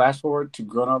Arthur will flash forward to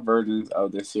grown-up versions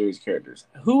of the series characters.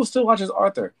 Who still watches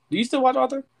Arthur? Do you still watch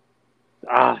Arthur?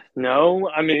 No.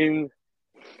 I mean,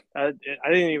 I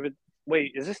didn't even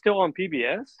wait. Is this still on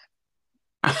PBS?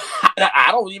 I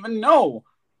don't even know.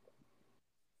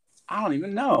 I don't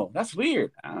even know. That's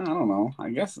weird. I don't know. I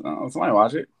guess somebody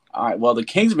watch it. All right. Well, the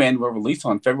Kingsman will release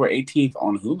on February 18th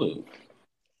on Hulu.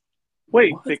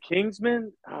 Wait, What? The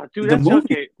Kingsman? Dude, The that's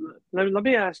movie? okay. Let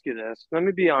me ask you this. Let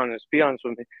me be honest. Be honest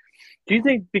with me. Do you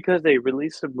think because they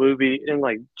released the movie in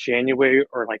like January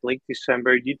or like late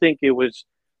December, do you think it was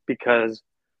because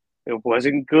it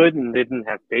wasn't good and they didn't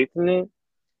have faith in it?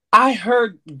 I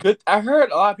heard good. I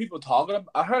heard a lot of people talking.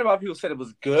 I heard a lot of people said it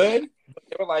was good, but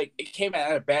they were like, it came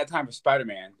out at a bad time for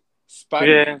Spider-Man. Yeah.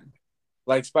 Spider-Man,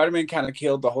 like Spider-Man, kind of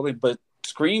killed the whole thing. But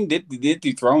Scream did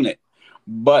dethrone it.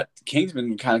 But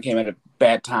Kingsman kind of came at a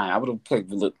bad time. I would have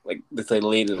played like let's say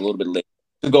later, a little bit later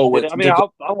to go with I mean, to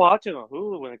go. I'll watch it on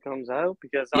Hulu when it comes out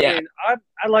because I Yeah. mean,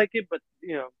 I like it, but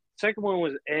second one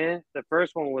was eh. The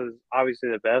first one was obviously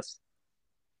the best.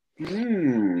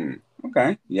 Hmm.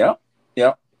 Okay. Yep.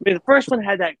 Yep. I mean, the first one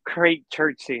had that great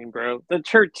church scene, bro. The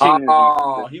church scene is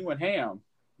Oh, he went ham.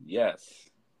 Yes.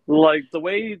 like the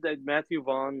way that Matthew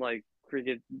Vaughn like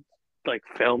freaking like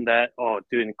filmed that. Oh,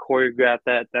 dude, and choreographed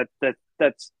that.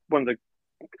 That's one of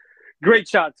the great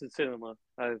shots in cinema.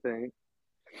 I think.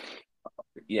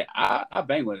 Yeah, I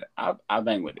bang with it. I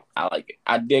bang with it. I like it.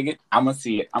 I dig it. I'm gonna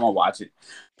see it. I'm gonna watch it.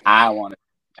 I want it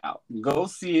out. Go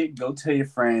see it. Go tell your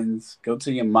friends. Go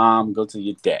to your mom. Go to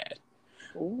your dad.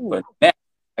 Ooh. But next,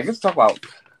 I guess talk about.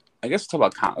 Let's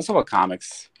talk about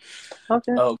comics.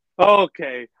 Okay. Oh,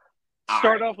 Okay. all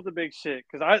Start right. off with the big shit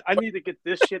because I need to get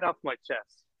this shit off my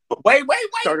chest.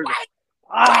 Started. Wait.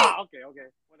 Okay.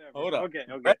 Whatever. Hold up. Okay.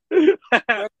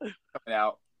 Coming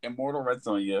out. Immortal Red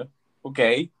Sonja.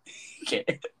 Okay.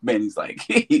 Man, he's like,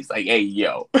 hey,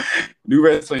 yo, new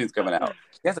Red Sonja's coming out.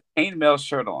 He has a chainmail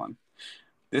shirt on.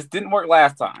 This didn't work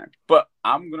last time, but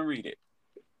I'm gonna read it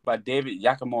by David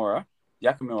Yakamura.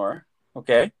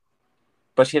 Okay.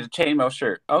 But she had a chainmail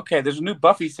shirt. Okay, there's a new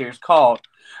Buffy series called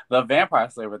The Vampire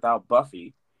Slayer without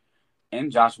Buffy,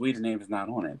 and Josh Whedon's name is not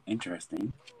on it.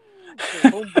 Interesting.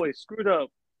 Because Homeboy screwed up.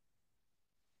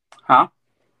 Huh?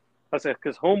 I said,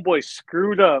 because Homeboy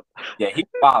screwed up. Yeah, he's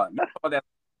wild. That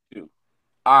too.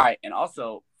 All right, and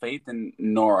also Faith and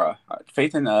Nora.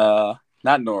 Faith and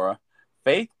not Nora.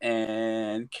 Faith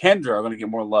and Kendra are gonna get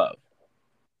more love.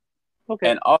 Okay.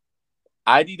 And also,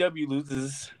 IDW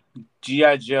loses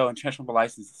G.I. Joe and Transformer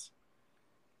licenses.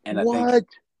 And I think What?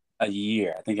 a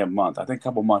year. I think a month. I think a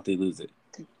couple months they lose it.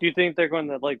 Do you think they're going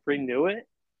to like renew it?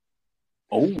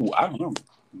 Oh, I don't know.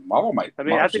 Marvel might. I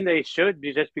mean, I Marvel think they should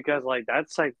be just because like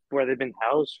that's like where they've been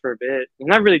housed for a bit,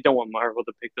 and I really don't want Marvel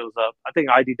to pick those up. I think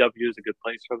IDW is a good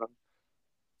place for them,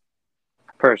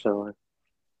 personally.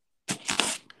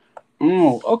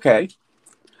 Oh, okay.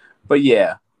 But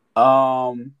yeah.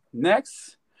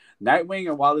 Next, Nightwing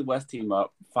and Wally West team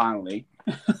up finally,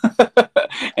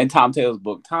 and Tom Taylor's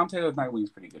book. Tom Taylor's Nightwing is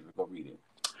pretty good. Go read it.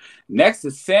 Next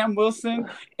is Sam Wilson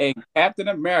and Captain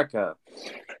America.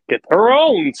 Get their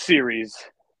own series.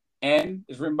 and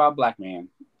it's written by a black man.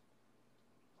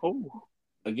 Oh,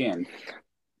 Again,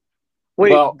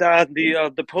 wait, well,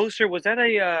 the poster was that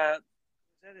a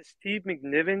Steve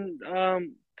McNiven I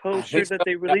think poster that so.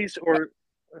 they Yeah. released, or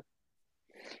 'cause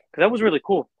that was really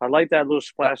cool. I like that little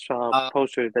splash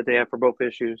poster that they have for both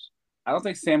issues. I don't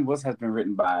think Sam Wilson has been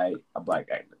written by a black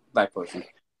person,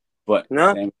 but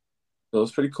No, Sam. So it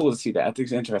was pretty cool to see that. I think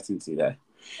it's interesting to see that.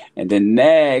 And then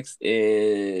next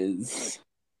is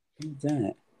who's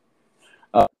that?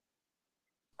 Uh,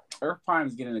 Earth Prime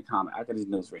is getting a comic. I got these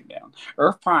notes written down.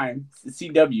 Earth Prime,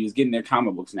 CW is getting their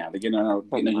comic books now. They're oh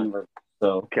getting a my universe.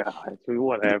 So god,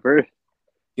 whatever.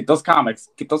 get those comics.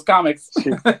 Get those comics.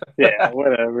 Yeah,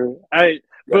 whatever. But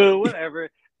Yo, whatever.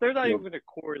 They're not even yo. going to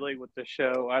correlate with the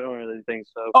show. I don't really think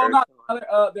so, Oh no,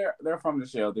 personally. they're from the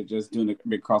show. They're just doing a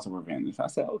big crossover event. I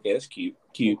said, okay, that's cute,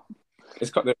 cute.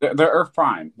 It's called they're Earth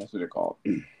Prime. That's what they're called.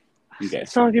 Okay.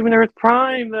 It's not even Earth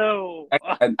Prime though.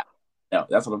 No,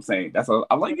 that's what I'm saying. That's what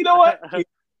I'm like. You know what?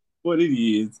 What it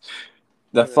is.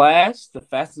 The Whatever. Flash, the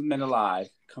fastest man alive,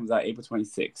 comes out April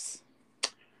 26th.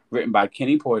 Written by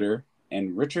Kenny Porter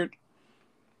and Richard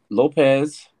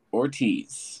Lopez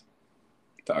Ortiz,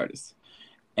 the artist,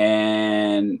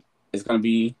 and it's gonna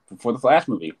be before the Flash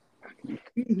movie.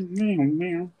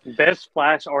 Best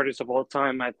Flash artist of all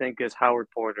time, I think, is Howard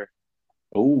Porter.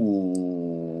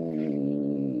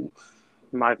 Oh,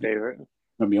 My favorite.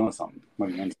 might be on something.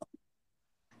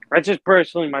 That's just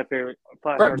personally my favorite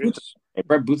Flash Brett Boots, artist.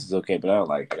 Brett Boots is okay, but I don't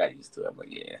like. I got used to it. I'm like,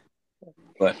 yeah,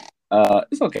 but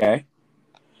it's okay.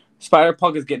 Spider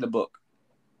Punk is getting a book.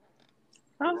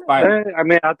 Finally, I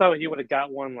mean, I thought he would have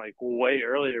got one like way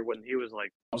earlier when he was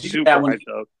like he did that super one. hyped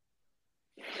up.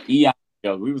 Yeah,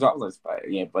 we was always Spider.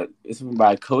 Yeah, but it's written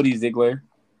by Cody Ziegler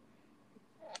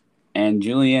and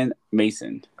Julian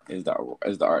Mason is the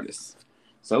artist.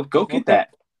 So go get Okay.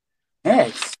 that.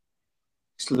 Next,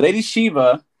 Lady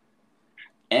Shiva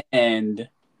and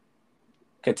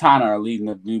Katana are leading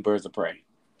the new Birds of Prey.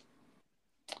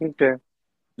 Okay.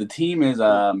 The team is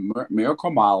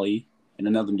Miracle Molly and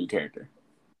another new character,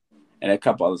 and a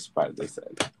couple other surprises. They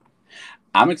said.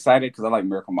 I'm excited because I like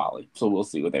Miracle Molly, so we'll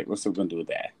see what we're still gonna do with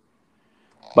that.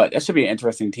 But that should be an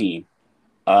interesting team.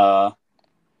 Gotham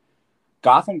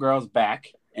Girl's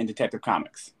back in Detective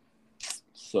Comics.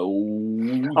 So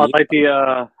I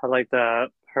yeah. like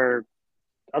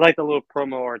I like the little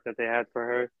promo art that they had for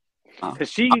her. Cause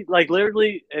she like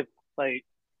literally, if like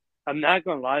I'm not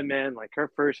gonna lie, man, like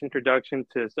her first introduction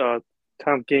to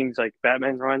Tom King's like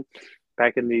Batman run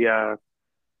back in the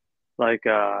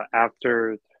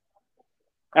after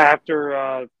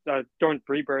during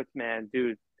Rebirth, man,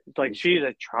 dude, like she's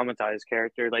a traumatized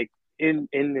character, like in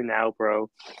and out, bro.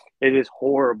 It is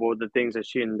horrible the things that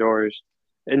she endured.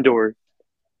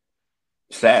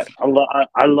 Sad.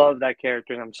 I love that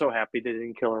character, and I'm so happy they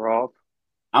didn't kill her off.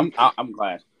 I'm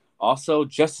glad. Also,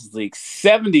 Justice League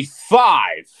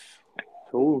 75.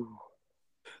 Ooh.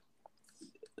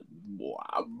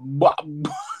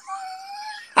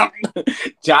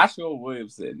 Joshua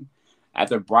Williamson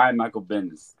after Brian Michael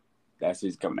Bendis. That's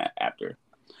who's coming after.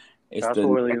 It's Joshua the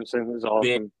Williamson is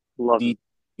awesome. Love it.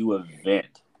 DCU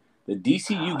event. The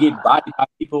DCU get bodied by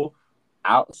people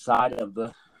outside of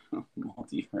the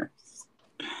multiverse.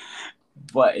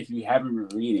 But if you haven't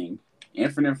been reading,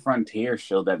 Infinite Frontier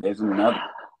showed that there's another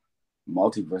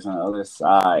multiverse on the other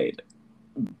side.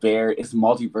 It's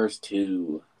Multiverse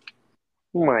 2.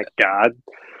 Oh my god!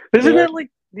 Isn't that like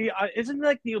the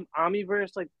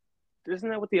Omniverse? Like, isn't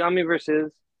that what the Omniverse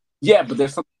is? Yeah, but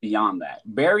there's something beyond that.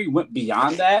 Barry went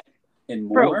beyond that and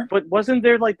Bro, more. but wasn't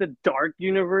there like the Dark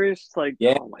Universe? Like,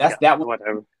 Yeah, oh my that's god, that one.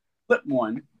 whatever. Flip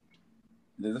one.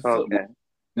 There's a flip Okay, one.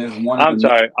 There's one. I'm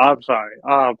sorry. I'm sorry.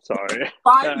 I'm sorry.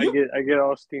 Fine, I get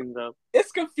all steamed up.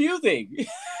 it's confusing.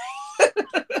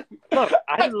 Look,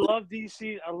 I love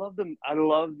DC. I love them. I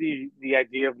love the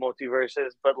idea of multiverses,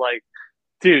 but like,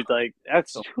 dude, like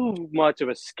that's too much of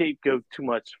a scapegoat. Too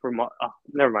much for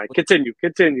never mind. Continue.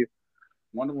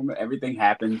 Wonder Woman, everything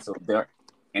happened. So there,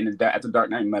 at the Dark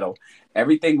Knight Metal,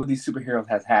 everything with these superheroes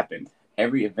has happened.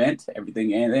 Every event,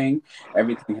 everything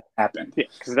has happened. Yeah,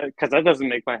 because that doesn't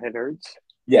make my head hurts.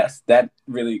 Yes, that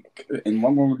really. And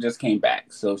Wonder Woman just came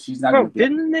back, so she's not Bro,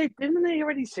 going to be. didn't they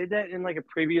already say that in like a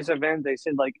previous event? They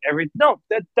said like that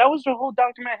was the whole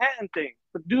Doctor Manhattan thing,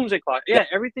 the Doomsday Clock. Yeah,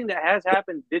 everything that has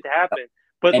happened did happen,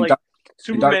 but And like Dark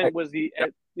Superman Knight, was the yep.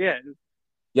 yeah.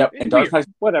 Yep, It's and Dark weird. Knight.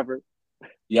 Whatever.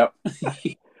 Yep.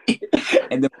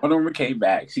 And then Wonder Woman came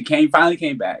back. She finally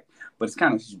came back, but it's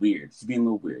kind of weird. She's being a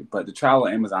little weird. But the trial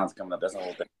of Amazon's coming up. That's the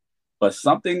whole thing. But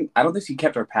something, I don't think she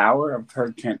kept her power of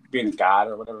her being a god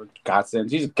or whatever God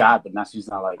said. She's a god, but she's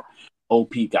not like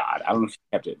OP god. I don't know if she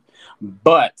kept it,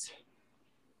 but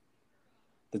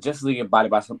the Justice League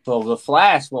embodied by some. So the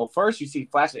Flash. Well, first you see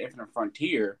Flash at Infinite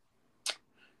Frontier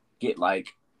get like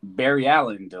Barry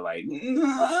Allen to like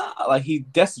he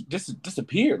just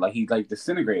disappeared, like he like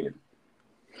disintegrated.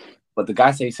 But the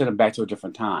guy said he sent him back to a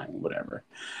different time, whatever.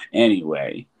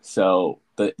 Anyway, so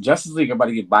the Justice League are about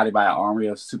to get bodied by an army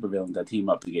of supervillains that team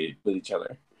up to get with each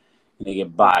other, and they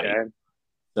get bodied. Okay.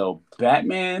 So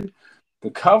Batman,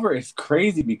 the cover is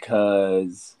crazy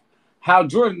because Hal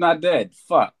Jordan's not dead.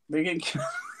 Fuck, they getting killed.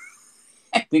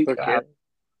 I think Okay.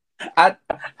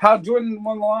 Hal Jordan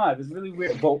won alive. It's really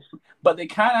weird, but they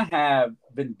kind of have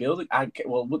been building.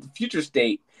 With the Future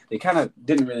State, they kind of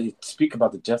didn't really speak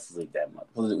about the Justice League that much.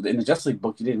 In the Justice League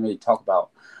book, you didn't really talk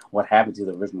about what happened to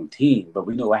the original team, but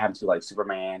we know what happened to like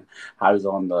Superman, how he's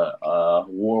on the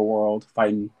War World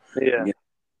fighting. Yeah.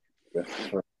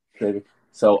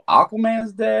 So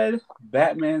Aquaman's dead,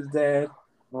 Batman's dead.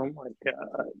 Oh my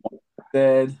god.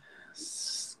 Dead.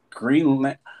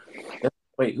 Green.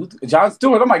 Wait, John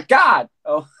Stewart? Oh my god!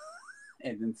 Oh,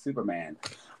 and then Superman.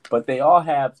 But they all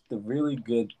have the really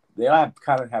good. They all have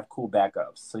kind of have cool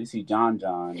backups. So you see John.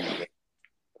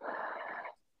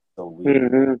 So we.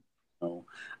 Mm-hmm. Know.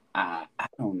 I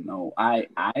don't know.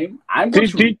 I'm. Do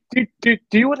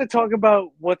you want to talk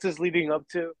about what's this leading up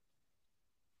to?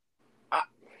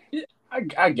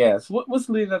 I guess. What's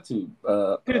leading up to?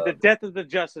 Dude, the death of the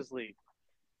Justice League.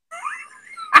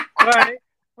 All right.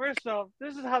 First off,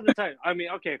 this is how the time. I mean,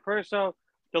 okay. First off,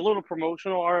 the little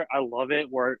promotional art, I love it.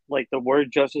 Where like the word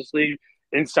Justice League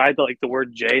inside the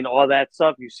word J and all that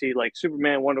stuff. You see like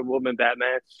Superman, Wonder Woman,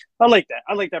 Batman. I like that.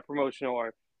 I like that promotional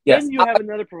art. Yes. Then you have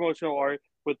another promotional art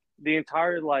with the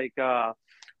entire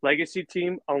legacy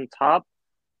team on top,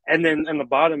 and then in the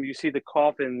bottom you see the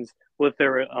coffins with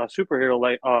their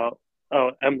superhero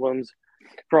emblems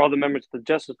for all the members of the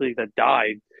Justice League that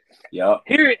died. Yeah.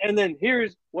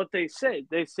 Here's what they said.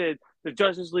 They said the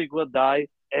Justice League will die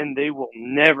and they will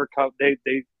never come.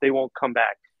 They won't come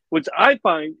back, which I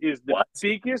find is the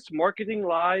biggest marketing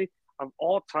lie of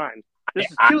all time. This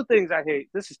is two things I hate.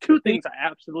 This is two things I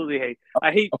absolutely hate.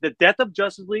 I hate the death of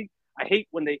Justice League. I hate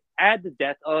when they add the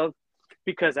death of,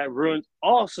 because that ruins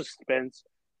all suspense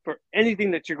for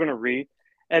anything that you're going to read.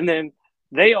 And then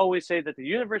they always say that the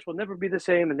universe will never be the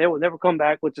same and they will never come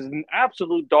back, which is an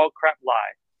absolute dog crap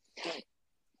lie.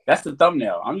 That's the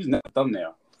thumbnail. I'm using that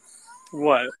thumbnail.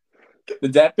 What?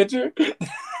 That picture?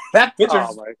 That picture.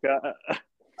 Oh my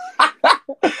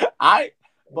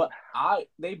god.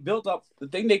 They built up the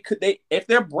thing if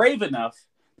they're brave enough,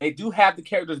 they do have the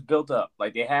characters built up.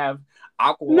 Like they have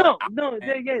Aqua. No,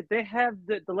 they have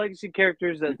the legacy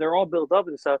characters that they're all built up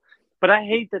and stuff. But I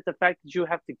hate that the fact that you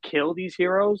have to kill these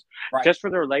heroes just for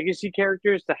their legacy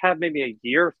characters to have maybe a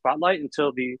year of spotlight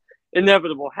until the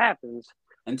inevitable happens.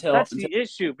 That's the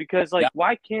issue, because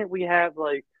why can't we have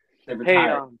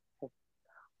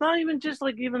not even just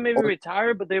even maybe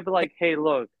retire, but they'd be like, hey,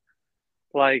 look,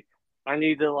 I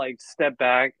need to step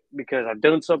back because I've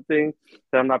done something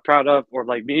that I'm not proud of, or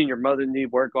me and your mother need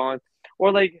work on,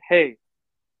 or hey,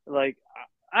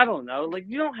 I don't know,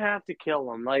 you don't have to kill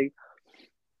them.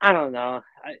 I don't know.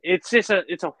 It's just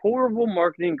it's a horrible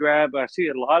marketing grab. I see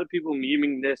a lot of people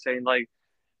memeing this, saying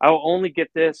I will only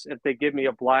get this if they give me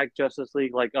a black Justice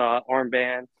League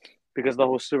armband, because the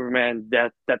whole Superman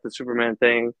death, the Superman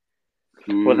thing.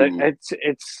 Well,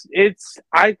 it's.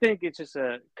 I think it's just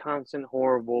a constant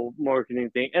horrible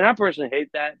marketing thing, and I personally hate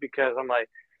that, because I'm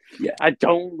I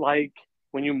don't like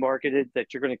when you market it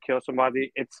that you're going to kill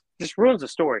somebody. It just ruins the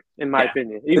story, in my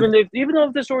opinion. Even though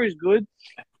if the story is good,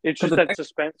 it's just that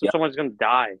suspense of someone's going to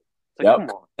die. It's come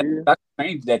on. That's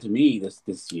Strange that to me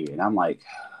this year, and I'm like,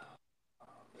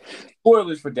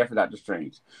 spoilers for Death of Doctor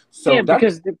Strange. So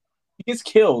because he gets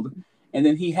killed, and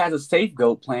then he has a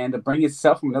scapegoat plan to bring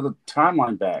himself from another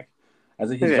timeline back, as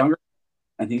he's younger,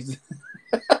 and he's.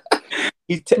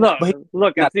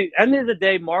 Look. At the end of the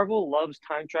day, Marvel loves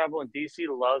time travel and DC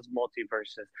loves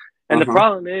multiverses. And the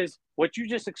problem is, what you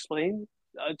just explained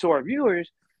to our viewers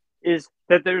is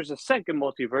that there's a second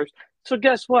multiverse. So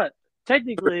guess what?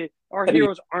 Technically, our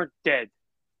heroes aren't dead.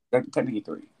 Technically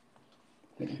three.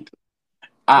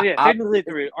 Technically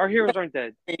three. Our heroes aren't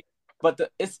dead. But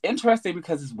it's interesting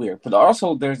because it's weird. But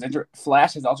also,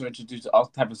 Flash has also introduced all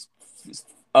types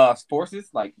of forces,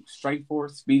 like strength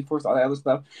force, speed force, all that other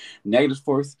stuff, negative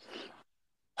force.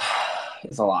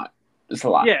 It's a lot.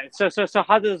 Yeah. So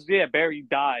how does Barry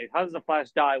die? How does the Flash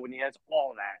die when he has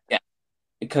all that? Yeah,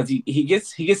 because he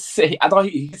gets. I thought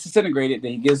he gets disintegrated,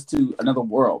 then he gets to another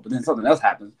world, but then something else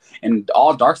happens, and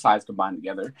all dark sides combine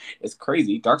together. It's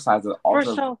crazy. Dark sides are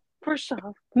also. First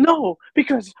off, no,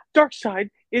 because Darkseid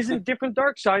isn't different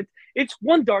dark sides. It's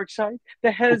one dark side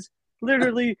that has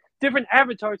literally different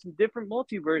avatars in different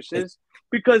It's multiverses.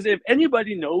 Because if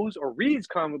anybody knows or reads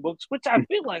comic books, which I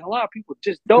feel like a lot of people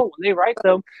just don't when they write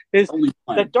them, is only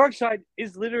that one. dark side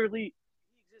is literally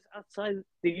exists outside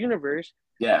the universe.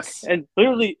 Yes. And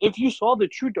literally, if you saw the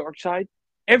true dark side,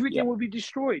 Yeah. everything would be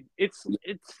destroyed. It's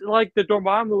like the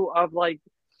Dormammu of like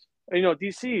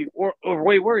DC or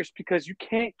way worse because you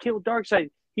can't kill Darkseid.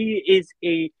 He is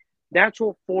a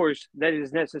natural force that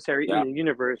is necessary in Yeah. the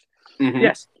universe. Mm-hmm.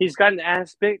 Yes, he's got his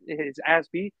ass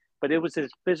beat, but it was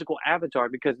his physical avatar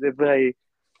because if a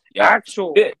Yeah.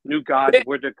 actual Bit. new god Bit.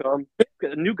 were to come,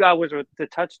 a new god was to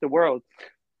touch the world,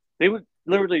 they would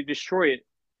literally destroy it.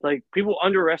 Like people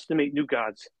underestimate new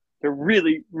gods. They're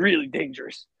really, really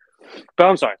dangerous. But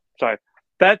I'm sorry.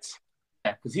 That's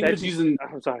Yeah, because he was that's. using.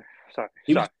 I'm sorry, sorry,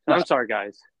 He was. sorry. I'm sorry,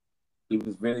 guys. He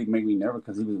was really making me nervous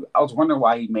because he was. I was wondering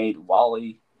why he made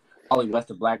Wally West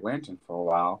the Black Lantern for a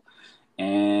while,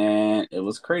 and it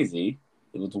was crazy.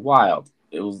 It was wild.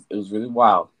 It was really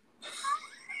wild.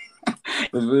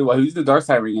 It was really wild. He used the Dark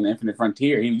Side ring in Infinite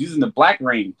Frontier. He was using the Black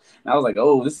ring, and I was like,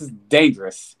 "Oh, this is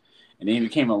dangerous." And then he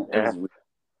became a. It Yeah. was weird.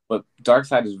 But Dark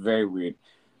Side is very weird.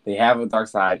 They have a Dark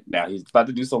Side now. He's about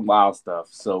to do some wild stuff,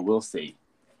 so we'll see.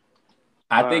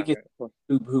 I All think it's right.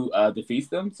 who defeats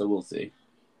them, so we'll see.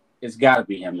 It's got to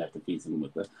be him that defeats him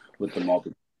with the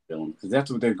multi film because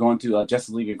that's what they're going to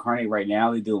Justice League Incarnate right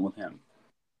now. They're dealing with him,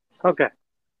 Okay.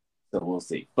 so we'll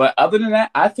see. But other than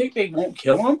that, I think they won't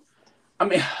kill him. I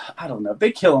mean, I don't know if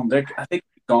they kill him. I think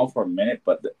they're gone for a minute,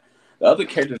 but the other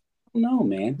characters, I don't know,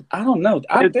 man. I don't know.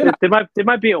 They're not. They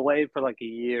might be away for like a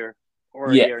year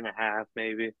or a Yeah, year and a half,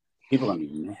 maybe. people are gonna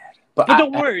be mad. But But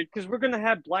don't worry, because we're gonna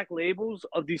have black labels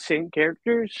of these same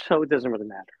characters, so it doesn't really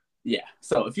matter. yeah.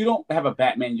 So if you don't have a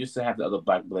Batman, you still have the other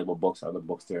Black Label books, other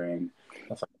books they're in,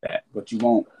 stuff like that. But you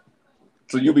won't.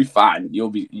 So you'll be fine. You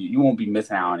won't be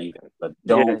missing out on anything. But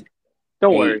Yeah. don't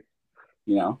Don't hate. worry.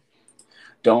 You know,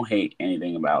 don't hate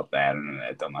anything about that and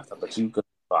that stuff. But you could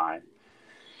be fine.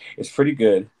 It's pretty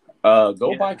good.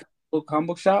 Go Yeah. buy a comic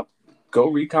book shop. Go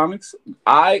read comics.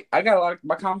 I got a lot of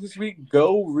my comics this week.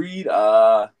 Go read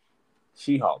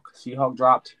She-Hulk. She-Hulk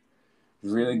dropped.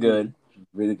 Really good.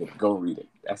 Really good. Go read it.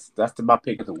 That's my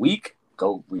pick of the week.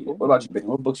 Go read it. What about you, Ben?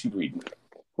 What books you reading?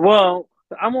 Well,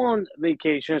 I'm on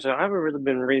vacation, so I haven't really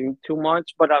been reading too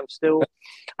much, but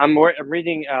I'm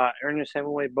reading Ernest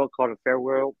Hemingway book called A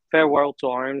Farewell to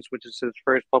Arms, which is his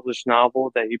first published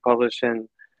novel that he published in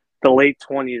the late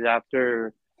 20s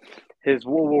after his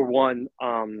World War One,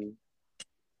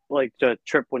 like the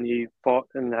trip when he fought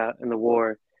in the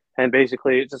war, and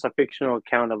basically it's just a fictional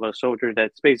account of a soldier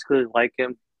that's basically like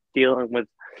him dealing with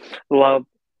love,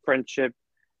 friendship,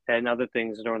 and other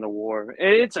things during the war.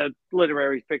 It's a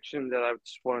literary fiction that I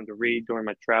just wanted to read during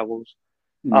my travels.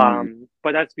 Mm.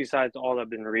 But that's besides all I've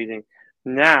been reading.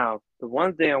 Now, the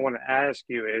one thing I want to ask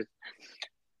you is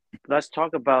let's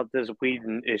talk about this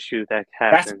Whedon issue that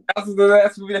That's, happened. that's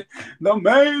the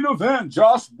main event.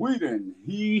 Josh Whedon.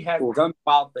 He has done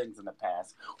wild things in the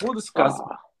past. We'll discuss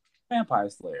Vampire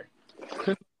Slayer.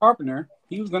 Chris Carpenter.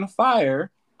 He was going to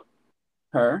fire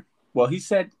her. Well, he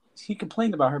said he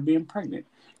complained about her being pregnant,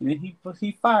 and then he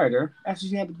fired her after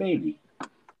she had the baby.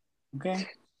 Okay.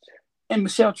 And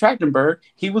Michelle Trachtenberg,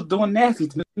 he was doing nasty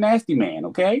to Mr. Nasty Man.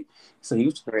 Okay. So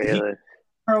he Really?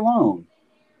 her alone.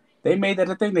 They made that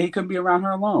a thing that he couldn't be around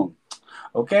her alone.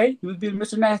 Okay? He was being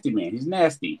Mr. Nasty Man. He's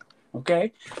nasty.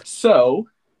 Okay? So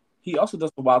he also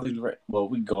does the wild things. Well,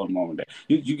 we can go on a moment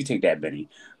there. You can take that, Benny.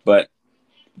 But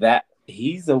that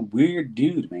he's a weird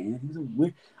dude, man. He's a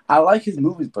weird. I like his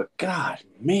movies, but God,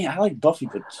 man, I like Buffy,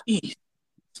 but jeez,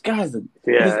 this guy's a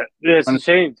it's a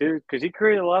shame, dude, because he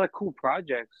created a lot of cool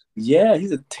projects. yeah,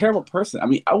 he's a terrible person. I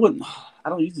mean, I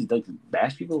don't usually like to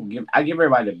bash people. I give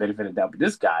everybody the benefit of the doubt, but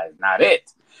this guy is not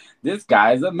it. This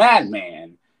guy is a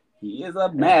madman. He is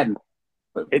a madman.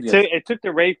 But It took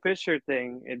the Ray Fisher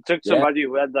thing. It took yeah, somebody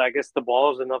who had, I guess, the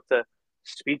balls enough to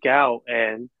speak out,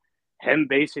 and him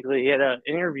basically he had an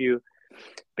interview,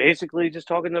 basically just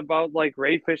talking about like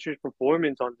Ray Fisher's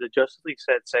performance on the Justice League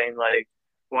set, saying like,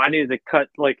 "Well, I needed to cut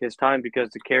like his time because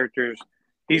the characters,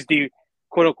 he's the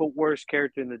quote unquote worst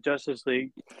character in the Justice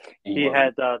League. He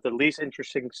had the least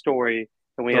interesting story,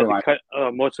 and we had to cut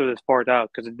most of this part out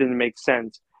because it didn't make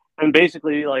sense." And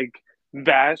basically, like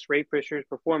bash Ray Fisher's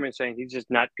performance, saying he's just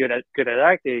not good at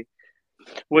acting.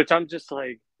 Which I'm just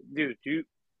like, dude, you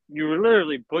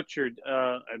literally butchered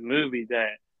a movie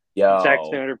that Zack yo,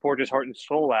 Snyder poured his heart and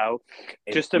soul out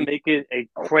just to make it a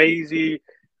crazy,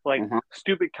 like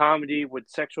stupid comedy with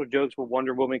sexual jokes with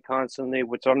Wonder Woman constantly.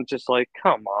 Which I'm just like,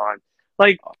 come on,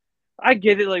 like I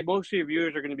get it. Like most of your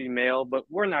viewers are going to be male, but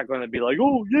we're not going to be like,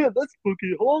 oh yeah, that's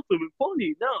fucking awesome and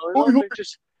funny. No, Oh, they're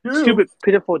just yeah. stupid,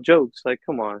 pitiful jokes. Like,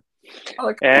 come on. I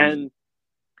like on.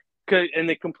 And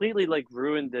they completely like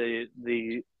ruined the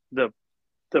the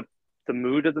the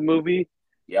mood of the movie.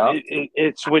 Yep.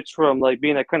 It switched from like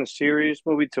being a kind of serious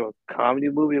movie to a comedy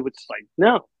movie, which is like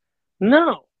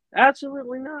no,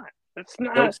 absolutely not. That's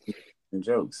not. Jokes and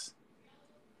jokes.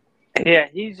 Yeah,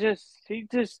 he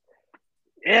just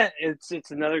yeah.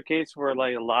 It's another case where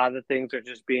like a lot of things are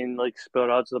just being like spilled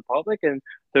out to the public, and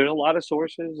there's a lot of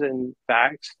sources and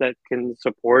facts that can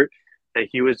support that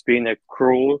he was being a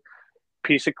cruel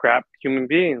piece of crap human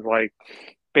being. Like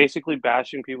basically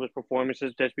bashing people's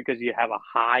performances just because you have a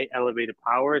high elevated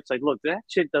power. It's like, look, that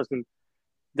shit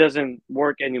doesn't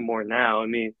work anymore now. I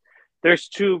mean, there's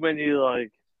too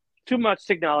much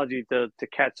technology to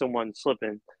catch someone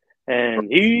slipping, and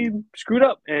he screwed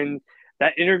up. And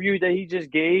that interview that he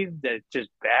just gave that just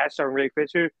bashed on Ray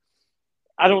Fisher,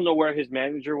 I don't know where his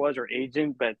manager was or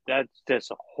agent, but that's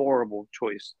just a horrible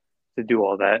choice to do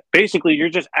all that. Basically, you're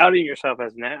just outing yourself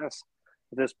as an ass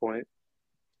at this point.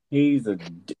 He's a.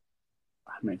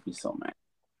 I make me so mad.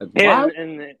 Like, Yeah, why?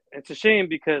 and it's a shame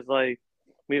because like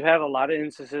we've had a lot of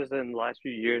instances in the last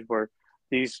few years where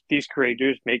these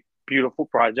creators make beautiful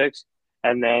projects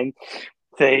and then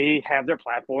they have their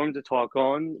platform to talk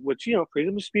on, which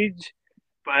freedom of speech,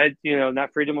 but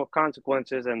not freedom of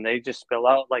consequences, and they just spill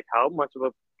out like how much of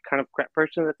a kind of crap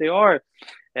person that they are,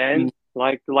 and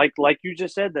like you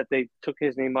just said that they took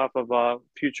his name off of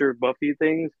future Buffy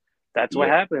things. That's what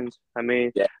Yeah, happens. I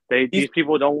mean, yeah. these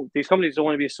people don't these companies don't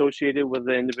want to be associated with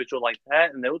an individual like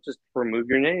that, and they'll just remove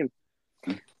your name.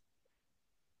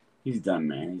 He's done,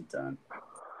 man. He's done.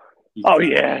 He's Oh done.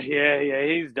 yeah.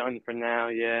 He's done for now.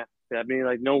 Yeah. I mean,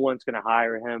 like no one's gonna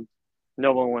hire him.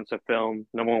 No one wants to film.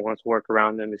 No one wants to work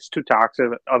around him. It's too toxic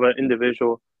of an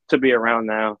individual to be around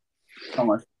now. So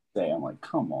much to say. I'm like,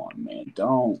 come on, man.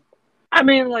 Don't. I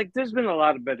mean, like there's been a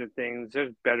lot of better things.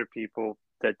 There's better people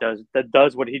that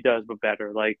does what he does, but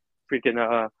better. Like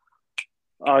freaking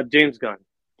James Gunn.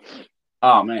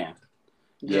 Oh man.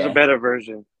 Just a Yeah. better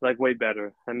version, like way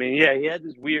better. I mean, yeah, he had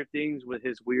these weird things with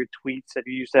his weird tweets that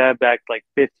he used to have back like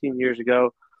 15 years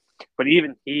ago. But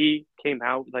even he came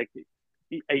out like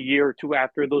a year or two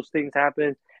after those things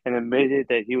happened and admitted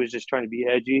that he was just trying to be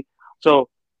edgy. So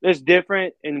it's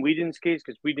different in Whedon's case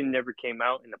because Whedon never came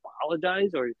out and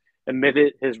apologized or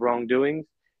admitted his wrongdoings.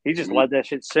 He just let that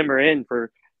shit simmer in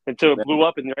for until it blew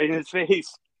up right in his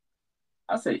face.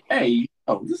 I say, hey,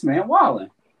 oh, this man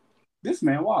wilding. This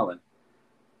man wilding.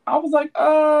 I was like,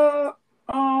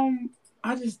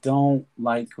 I just don't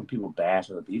like when people bash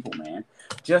other people, man.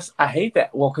 Just I hate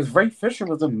that. Well, because Ray Fisher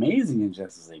was amazing in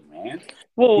Justice League, man.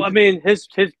 Well, I mean, his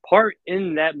part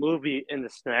in that movie in the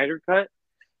Snyder cut,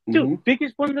 dude, Mm-hmm.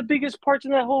 one of the biggest parts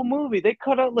in that whole movie. They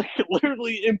cut out like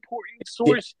literally Yeah,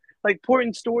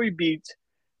 important story beats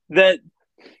that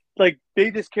like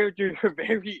made this character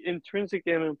very intrinsic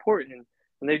and important,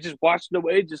 and they just washed it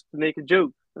away just to make a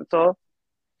joke. That's all.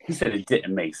 he said it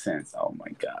didn't make sense. Oh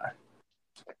my god.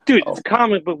 Dude, Oh, it's a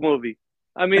comic book movie.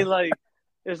 I mean, like,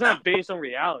 it's not based on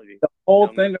reality. the whole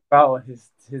Dummy. thing about his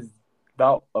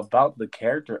about the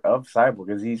character of Cyborg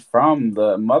is he's from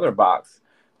the Mother Box,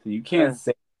 so you can't Uh,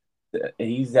 say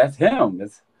that's him.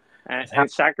 That's how.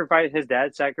 and his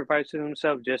dad sacrificing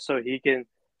himself just so he can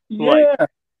like Yeah,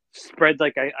 spread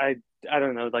like I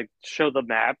don't know, like show the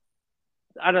map.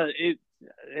 I don't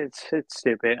it's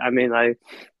stupid. I mean, like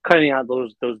cutting out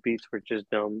those beats were just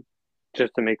dumb,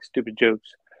 just to make stupid jokes.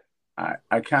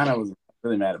 I kind of was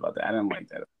really mad about that. I didn't like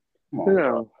that. Come You on,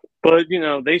 bro. know,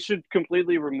 but they should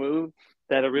completely remove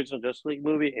that original Justice League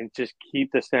movie and just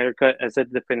keep the Snyder cut as a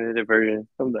definitive version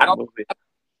of I that don't movie.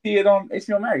 see it on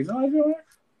HBO Max. Is it on HBO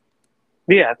Max?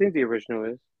 Yeah, I think the original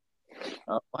is.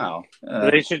 Oh, wow.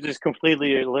 They should just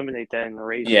completely eliminate that and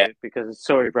erase Yeah. it because it's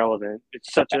so irrelevant.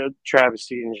 It's such a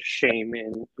travesty and shame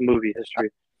in movie history.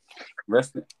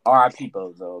 Rest R.I.P.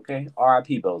 Bozo. Okay.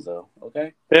 R.I.P. Bozo.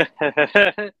 Okay.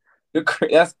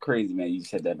 That's crazy, man. You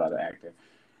said that about an actor.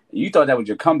 You thought that was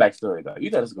your comeback story, though. You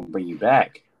thought it was gonna bring you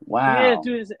back. Yeah, Wow.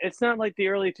 dude, it's not like the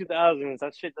early 2000s.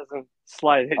 That shit doesn't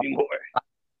slide anymore.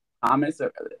 Comments.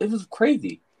 It was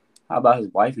crazy. How about his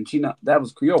wife and China? That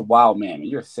was you're a wild man.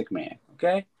 You're a sick man.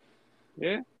 Okay.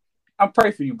 Yeah. I'm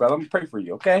praying for you, brother. I'm praying for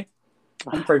you. Okay.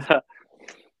 I'm praying for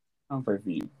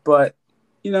you. But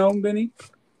Benny,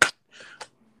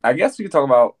 I guess we could talk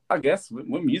about. I guess what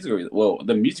music are you? Well,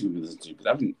 the music we listen to because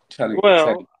I've been trying to check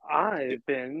Well,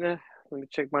 let me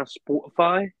check my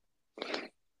Spotify. the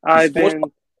I've sports been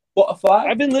Spotify.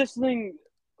 I've been listening.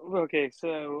 Okay,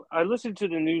 so I listened to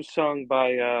the new song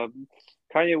by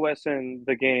Kanye West and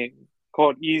the game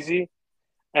called Easy.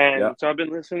 Yep. And so I've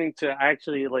been listening to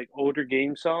actually like older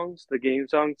game songs, the game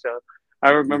songs. So I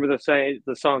remember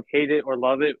the song "Hate It or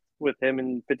Love It" with him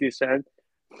and 50 Cent.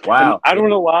 And Wow. I Yeah. don't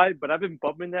know why, but I've been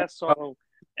bumping that song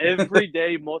every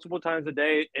day, multiple times a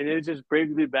day, and it just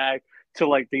brings me back to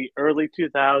like the early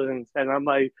 2000s. And I'm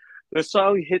like, the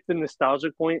song hit the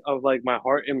nostalgia point of like my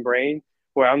heart and brain,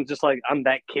 where I'm just like I'm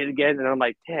that kid again, and I'm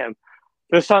like, damn,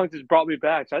 this song just brought me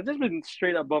back. So I've just been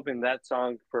straight up bumping that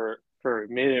song for a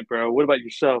minute, bro. What about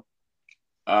yourself?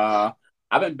 Uh,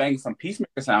 I've been banging some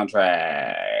Peacemaker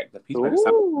soundtrack. The Peacemaker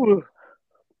sound. Ooh,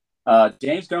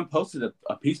 James Gunn posted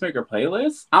a Peacemaker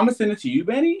playlist. I'm gonna send it to you,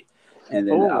 Benny, and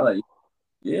then I'll oh, let you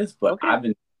this. But okay, I've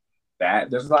been that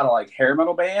there's a lot of like hair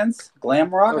metal bands,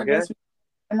 glam rock, I okay, guess,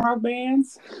 glam rock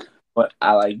bands. But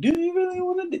I like. Do you really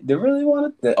want to? Do you really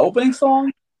want the opening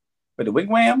song for the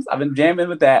Wigwams? I've been jamming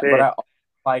with that, but man,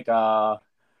 like I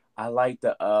like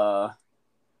the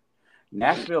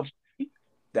Nashville.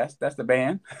 That's the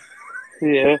band.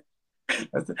 yeah.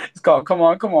 It's called Come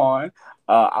On, Come On.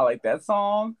 I like that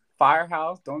song.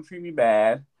 Firehouse, Don't Treat Me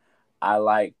Bad. I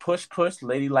like Push Push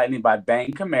Lady Lightning by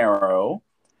Bang Camaro.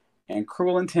 And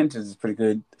Cruel Intentions is pretty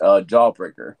good.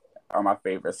 Jawbreaker are my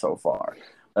favorites so far.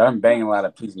 But I'm banging a lot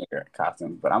of Peacemaker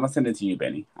costumes, but I'm gonna send it to you,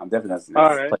 Benny. I'm definitely gonna send All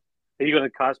this. right. Are you gonna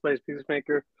cosplay as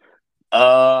Peacemaker?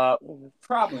 Uh,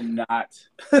 Probably not.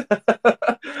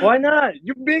 Why not?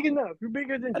 You're big enough. You're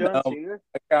bigger than I John know. Cena.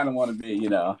 I kind of want to be,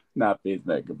 not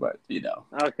Peacemaker, but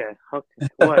Okay, okay,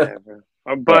 whatever.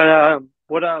 But But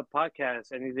what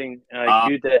podcast? Anything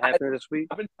good that I, happened this week?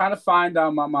 I've been trying to find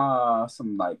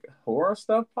some like horror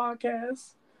stuff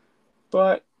podcasts,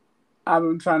 but I've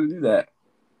been trying to do that.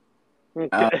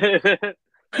 Uh, Okay.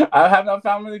 I have not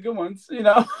found really good ones.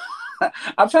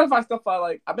 I'm trying to find stuff I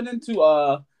like. I've been into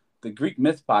the Greek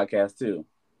myth podcast too.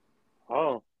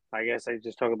 Oh, I guess I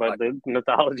just talk about Like the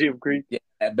mythology of Greek.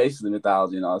 yeah, basically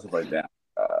mythology and all stuff like that.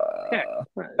 Yeah,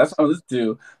 That's nice. what I listen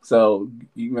to. So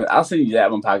I'll send you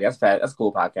that one podcast. That's a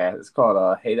cool podcast. It's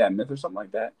called Hey That Myth or something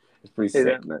like that. It's pretty Hey,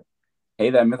 sick. that man. Hey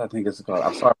That Myth, I think it's called.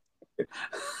 I'm sorry.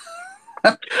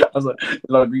 I was like,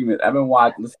 no agreement. I've been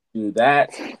watching, listening to that,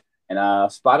 and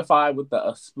Spotify with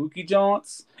the Spooky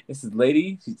Jaunts. It's this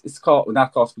lady. It's called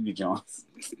not called Spooky Jaunts.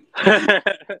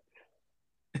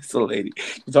 It's a lady.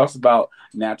 She talks about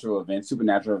natural events,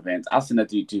 supernatural events. I'll send that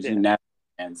to you too. Yeah. Natural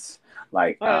events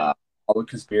like All right. all the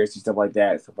conspiracy stuff like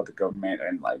that, stuff about the government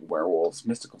and like werewolves,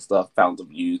 mystical stuff, fountains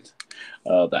of youth,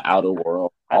 the outer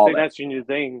world, I all think that. that's your new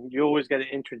thing. You always got to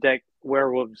interject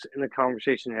werewolves in the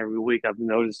conversation every week. I've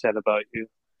noticed that about you.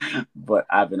 But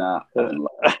I've been It's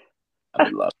I've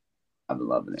been loving I've been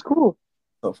loving it cool.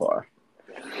 so far.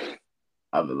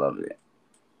 I've been loving it.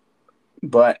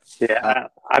 But uh, Yeah,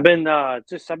 I've been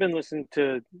listening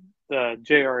to the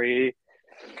JRE,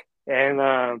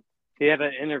 and he had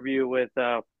an interview with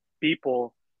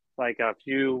people like a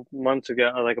few months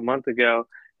ago, like a month ago,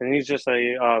 and he's just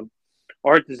a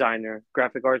art designer,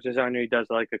 graphic art designer. He does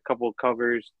like a couple of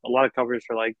covers, a lot of covers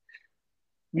for like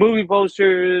movie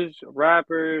posters,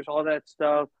 rappers, all that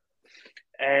stuff.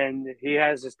 And he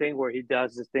has this thing where he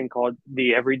does this thing called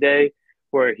the Everyday,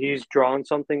 where he's drawn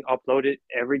something, uploaded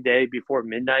every day before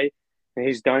midnight, and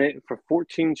he's done it for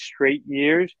 14 straight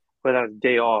years without a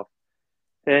day off.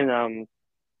 And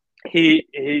he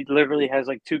literally has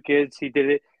like two kids. He did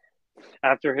it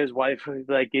after his wife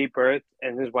like gave birth,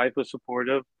 and his wife was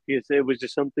supportive. It was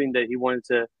just something that he wanted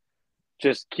to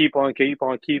just keep on, keep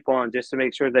on, keep on, just to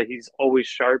make sure that he's always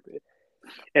sharp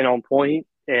and on point.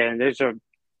 And there's a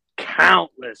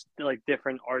countless like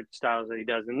different art styles that he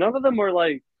does, and none of them are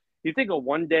like you think of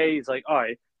one day. He's like, all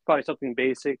right, probably something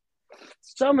basic.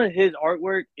 Some of his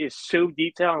artwork is so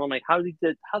detailed. And I'm like, how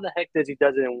the heck does he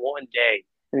does it in one day?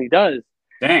 And he does,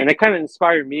 dang, and it kind of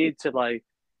inspired me to like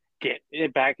get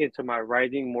it back into my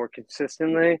writing more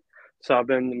consistently. So I've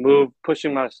been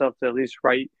pushing myself to at least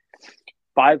write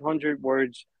 500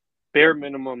 words bare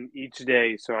minimum each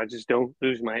day, so I just don't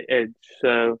lose my edge.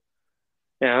 So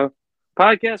you know,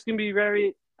 podcasts can be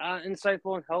very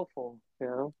insightful and helpful.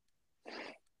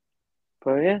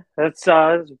 But yeah, that's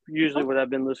usually what I've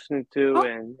been listening to.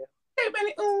 And okay,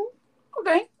 Benny.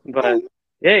 Okay. but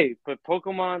hey, but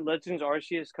Pokemon Legends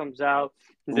Arceus comes out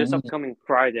this Ooh, upcoming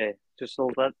Friday. Just to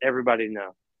let everybody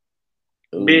know,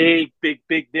 ooh, big, big,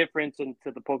 big difference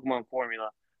into the Pokemon formula,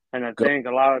 and I go. think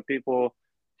a lot of people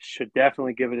should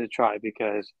definitely give it a try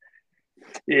because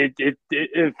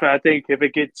if I think if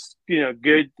it gets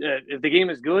good, if the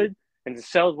game is good and it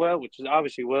sells well, which is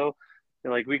obviously will,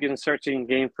 then, like we can start seeing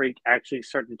Game Freak actually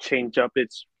start to change up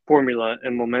its formula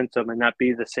and momentum and not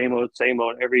be the same old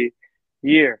every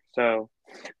year. So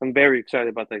I'm very excited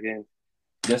about that game.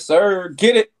 Yes, sir.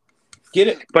 Get it. Get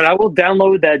it. But I will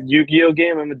download that Yu-Gi-Oh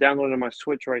game. I'm gonna download it on my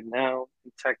Switch right now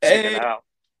and check it Hey. out.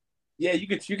 Yeah, you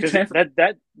could Because transfer.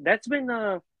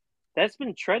 that's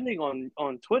been trending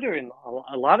on Twitter, and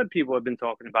a lot of people have been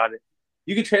talking about it.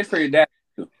 You can transfer your data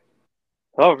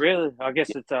Oh, really? I guess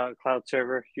it's a cloud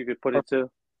server. You could put it to.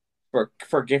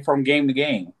 from game to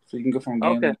game, so you can go from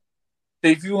game to Okay. game. So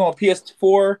if you go on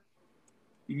PS4,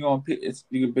 you can go on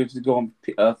you can basically go on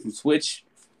from Switch,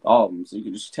 all of them. So you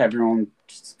can just have your own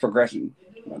progression.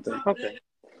 Okay.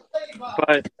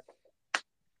 But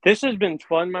this has been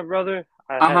fun, my brother.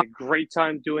 I had Uh a great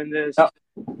time doing this. huh.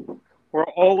 We're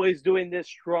always doing this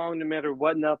strong, no matter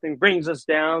what. Nothing brings us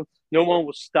down. No one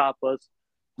will stop us.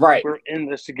 Right. We're in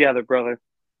this together, brother.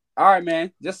 All right,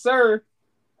 man. Yes, sir.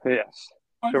 Yes.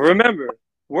 So remember,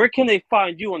 where can they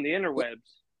find you on the interwebs?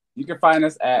 You can find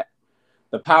us at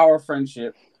the Power of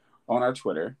Friendship on our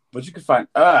Twitter, but you can find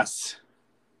us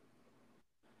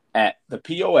at the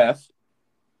POF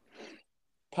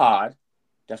Pod.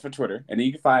 That's for Twitter, and then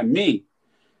you can find me,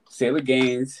 Sailor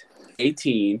Gaines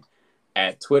 18,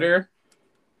 at Twitter,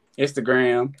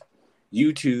 Instagram,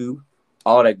 YouTube,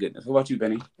 all that goodness. What about you,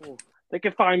 Benny? They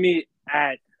can find me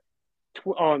at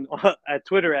at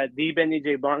Twitter at the Benny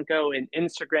J Blanco and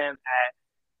Instagram at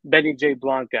Benny J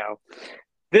Blanco.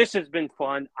 This has been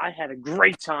fun. I had a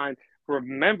great time.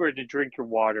 Remember to drink your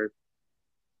water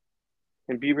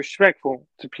and be respectful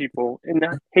to people and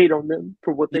not hate on them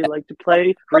for what they Yeah, like to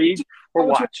play, read, or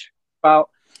what you watch. about,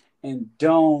 and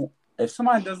don't. If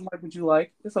somebody doesn't like what you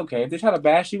like, it's okay. If they try to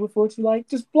bash you with what you like,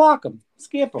 just block them,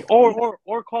 skip them,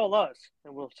 Or call us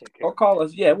and we'll take care or of call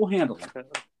us. Yeah, we'll handle them.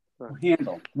 it. We'll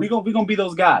handle. 'Em. We gonna be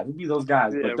those guys. We'll be those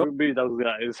guys. Yeah, But don't we'll be those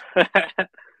guys.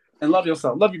 and love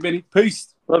yourself. Love you, Benny.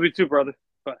 Peace. Love you too, brother.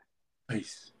 Bye.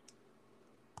 Peace.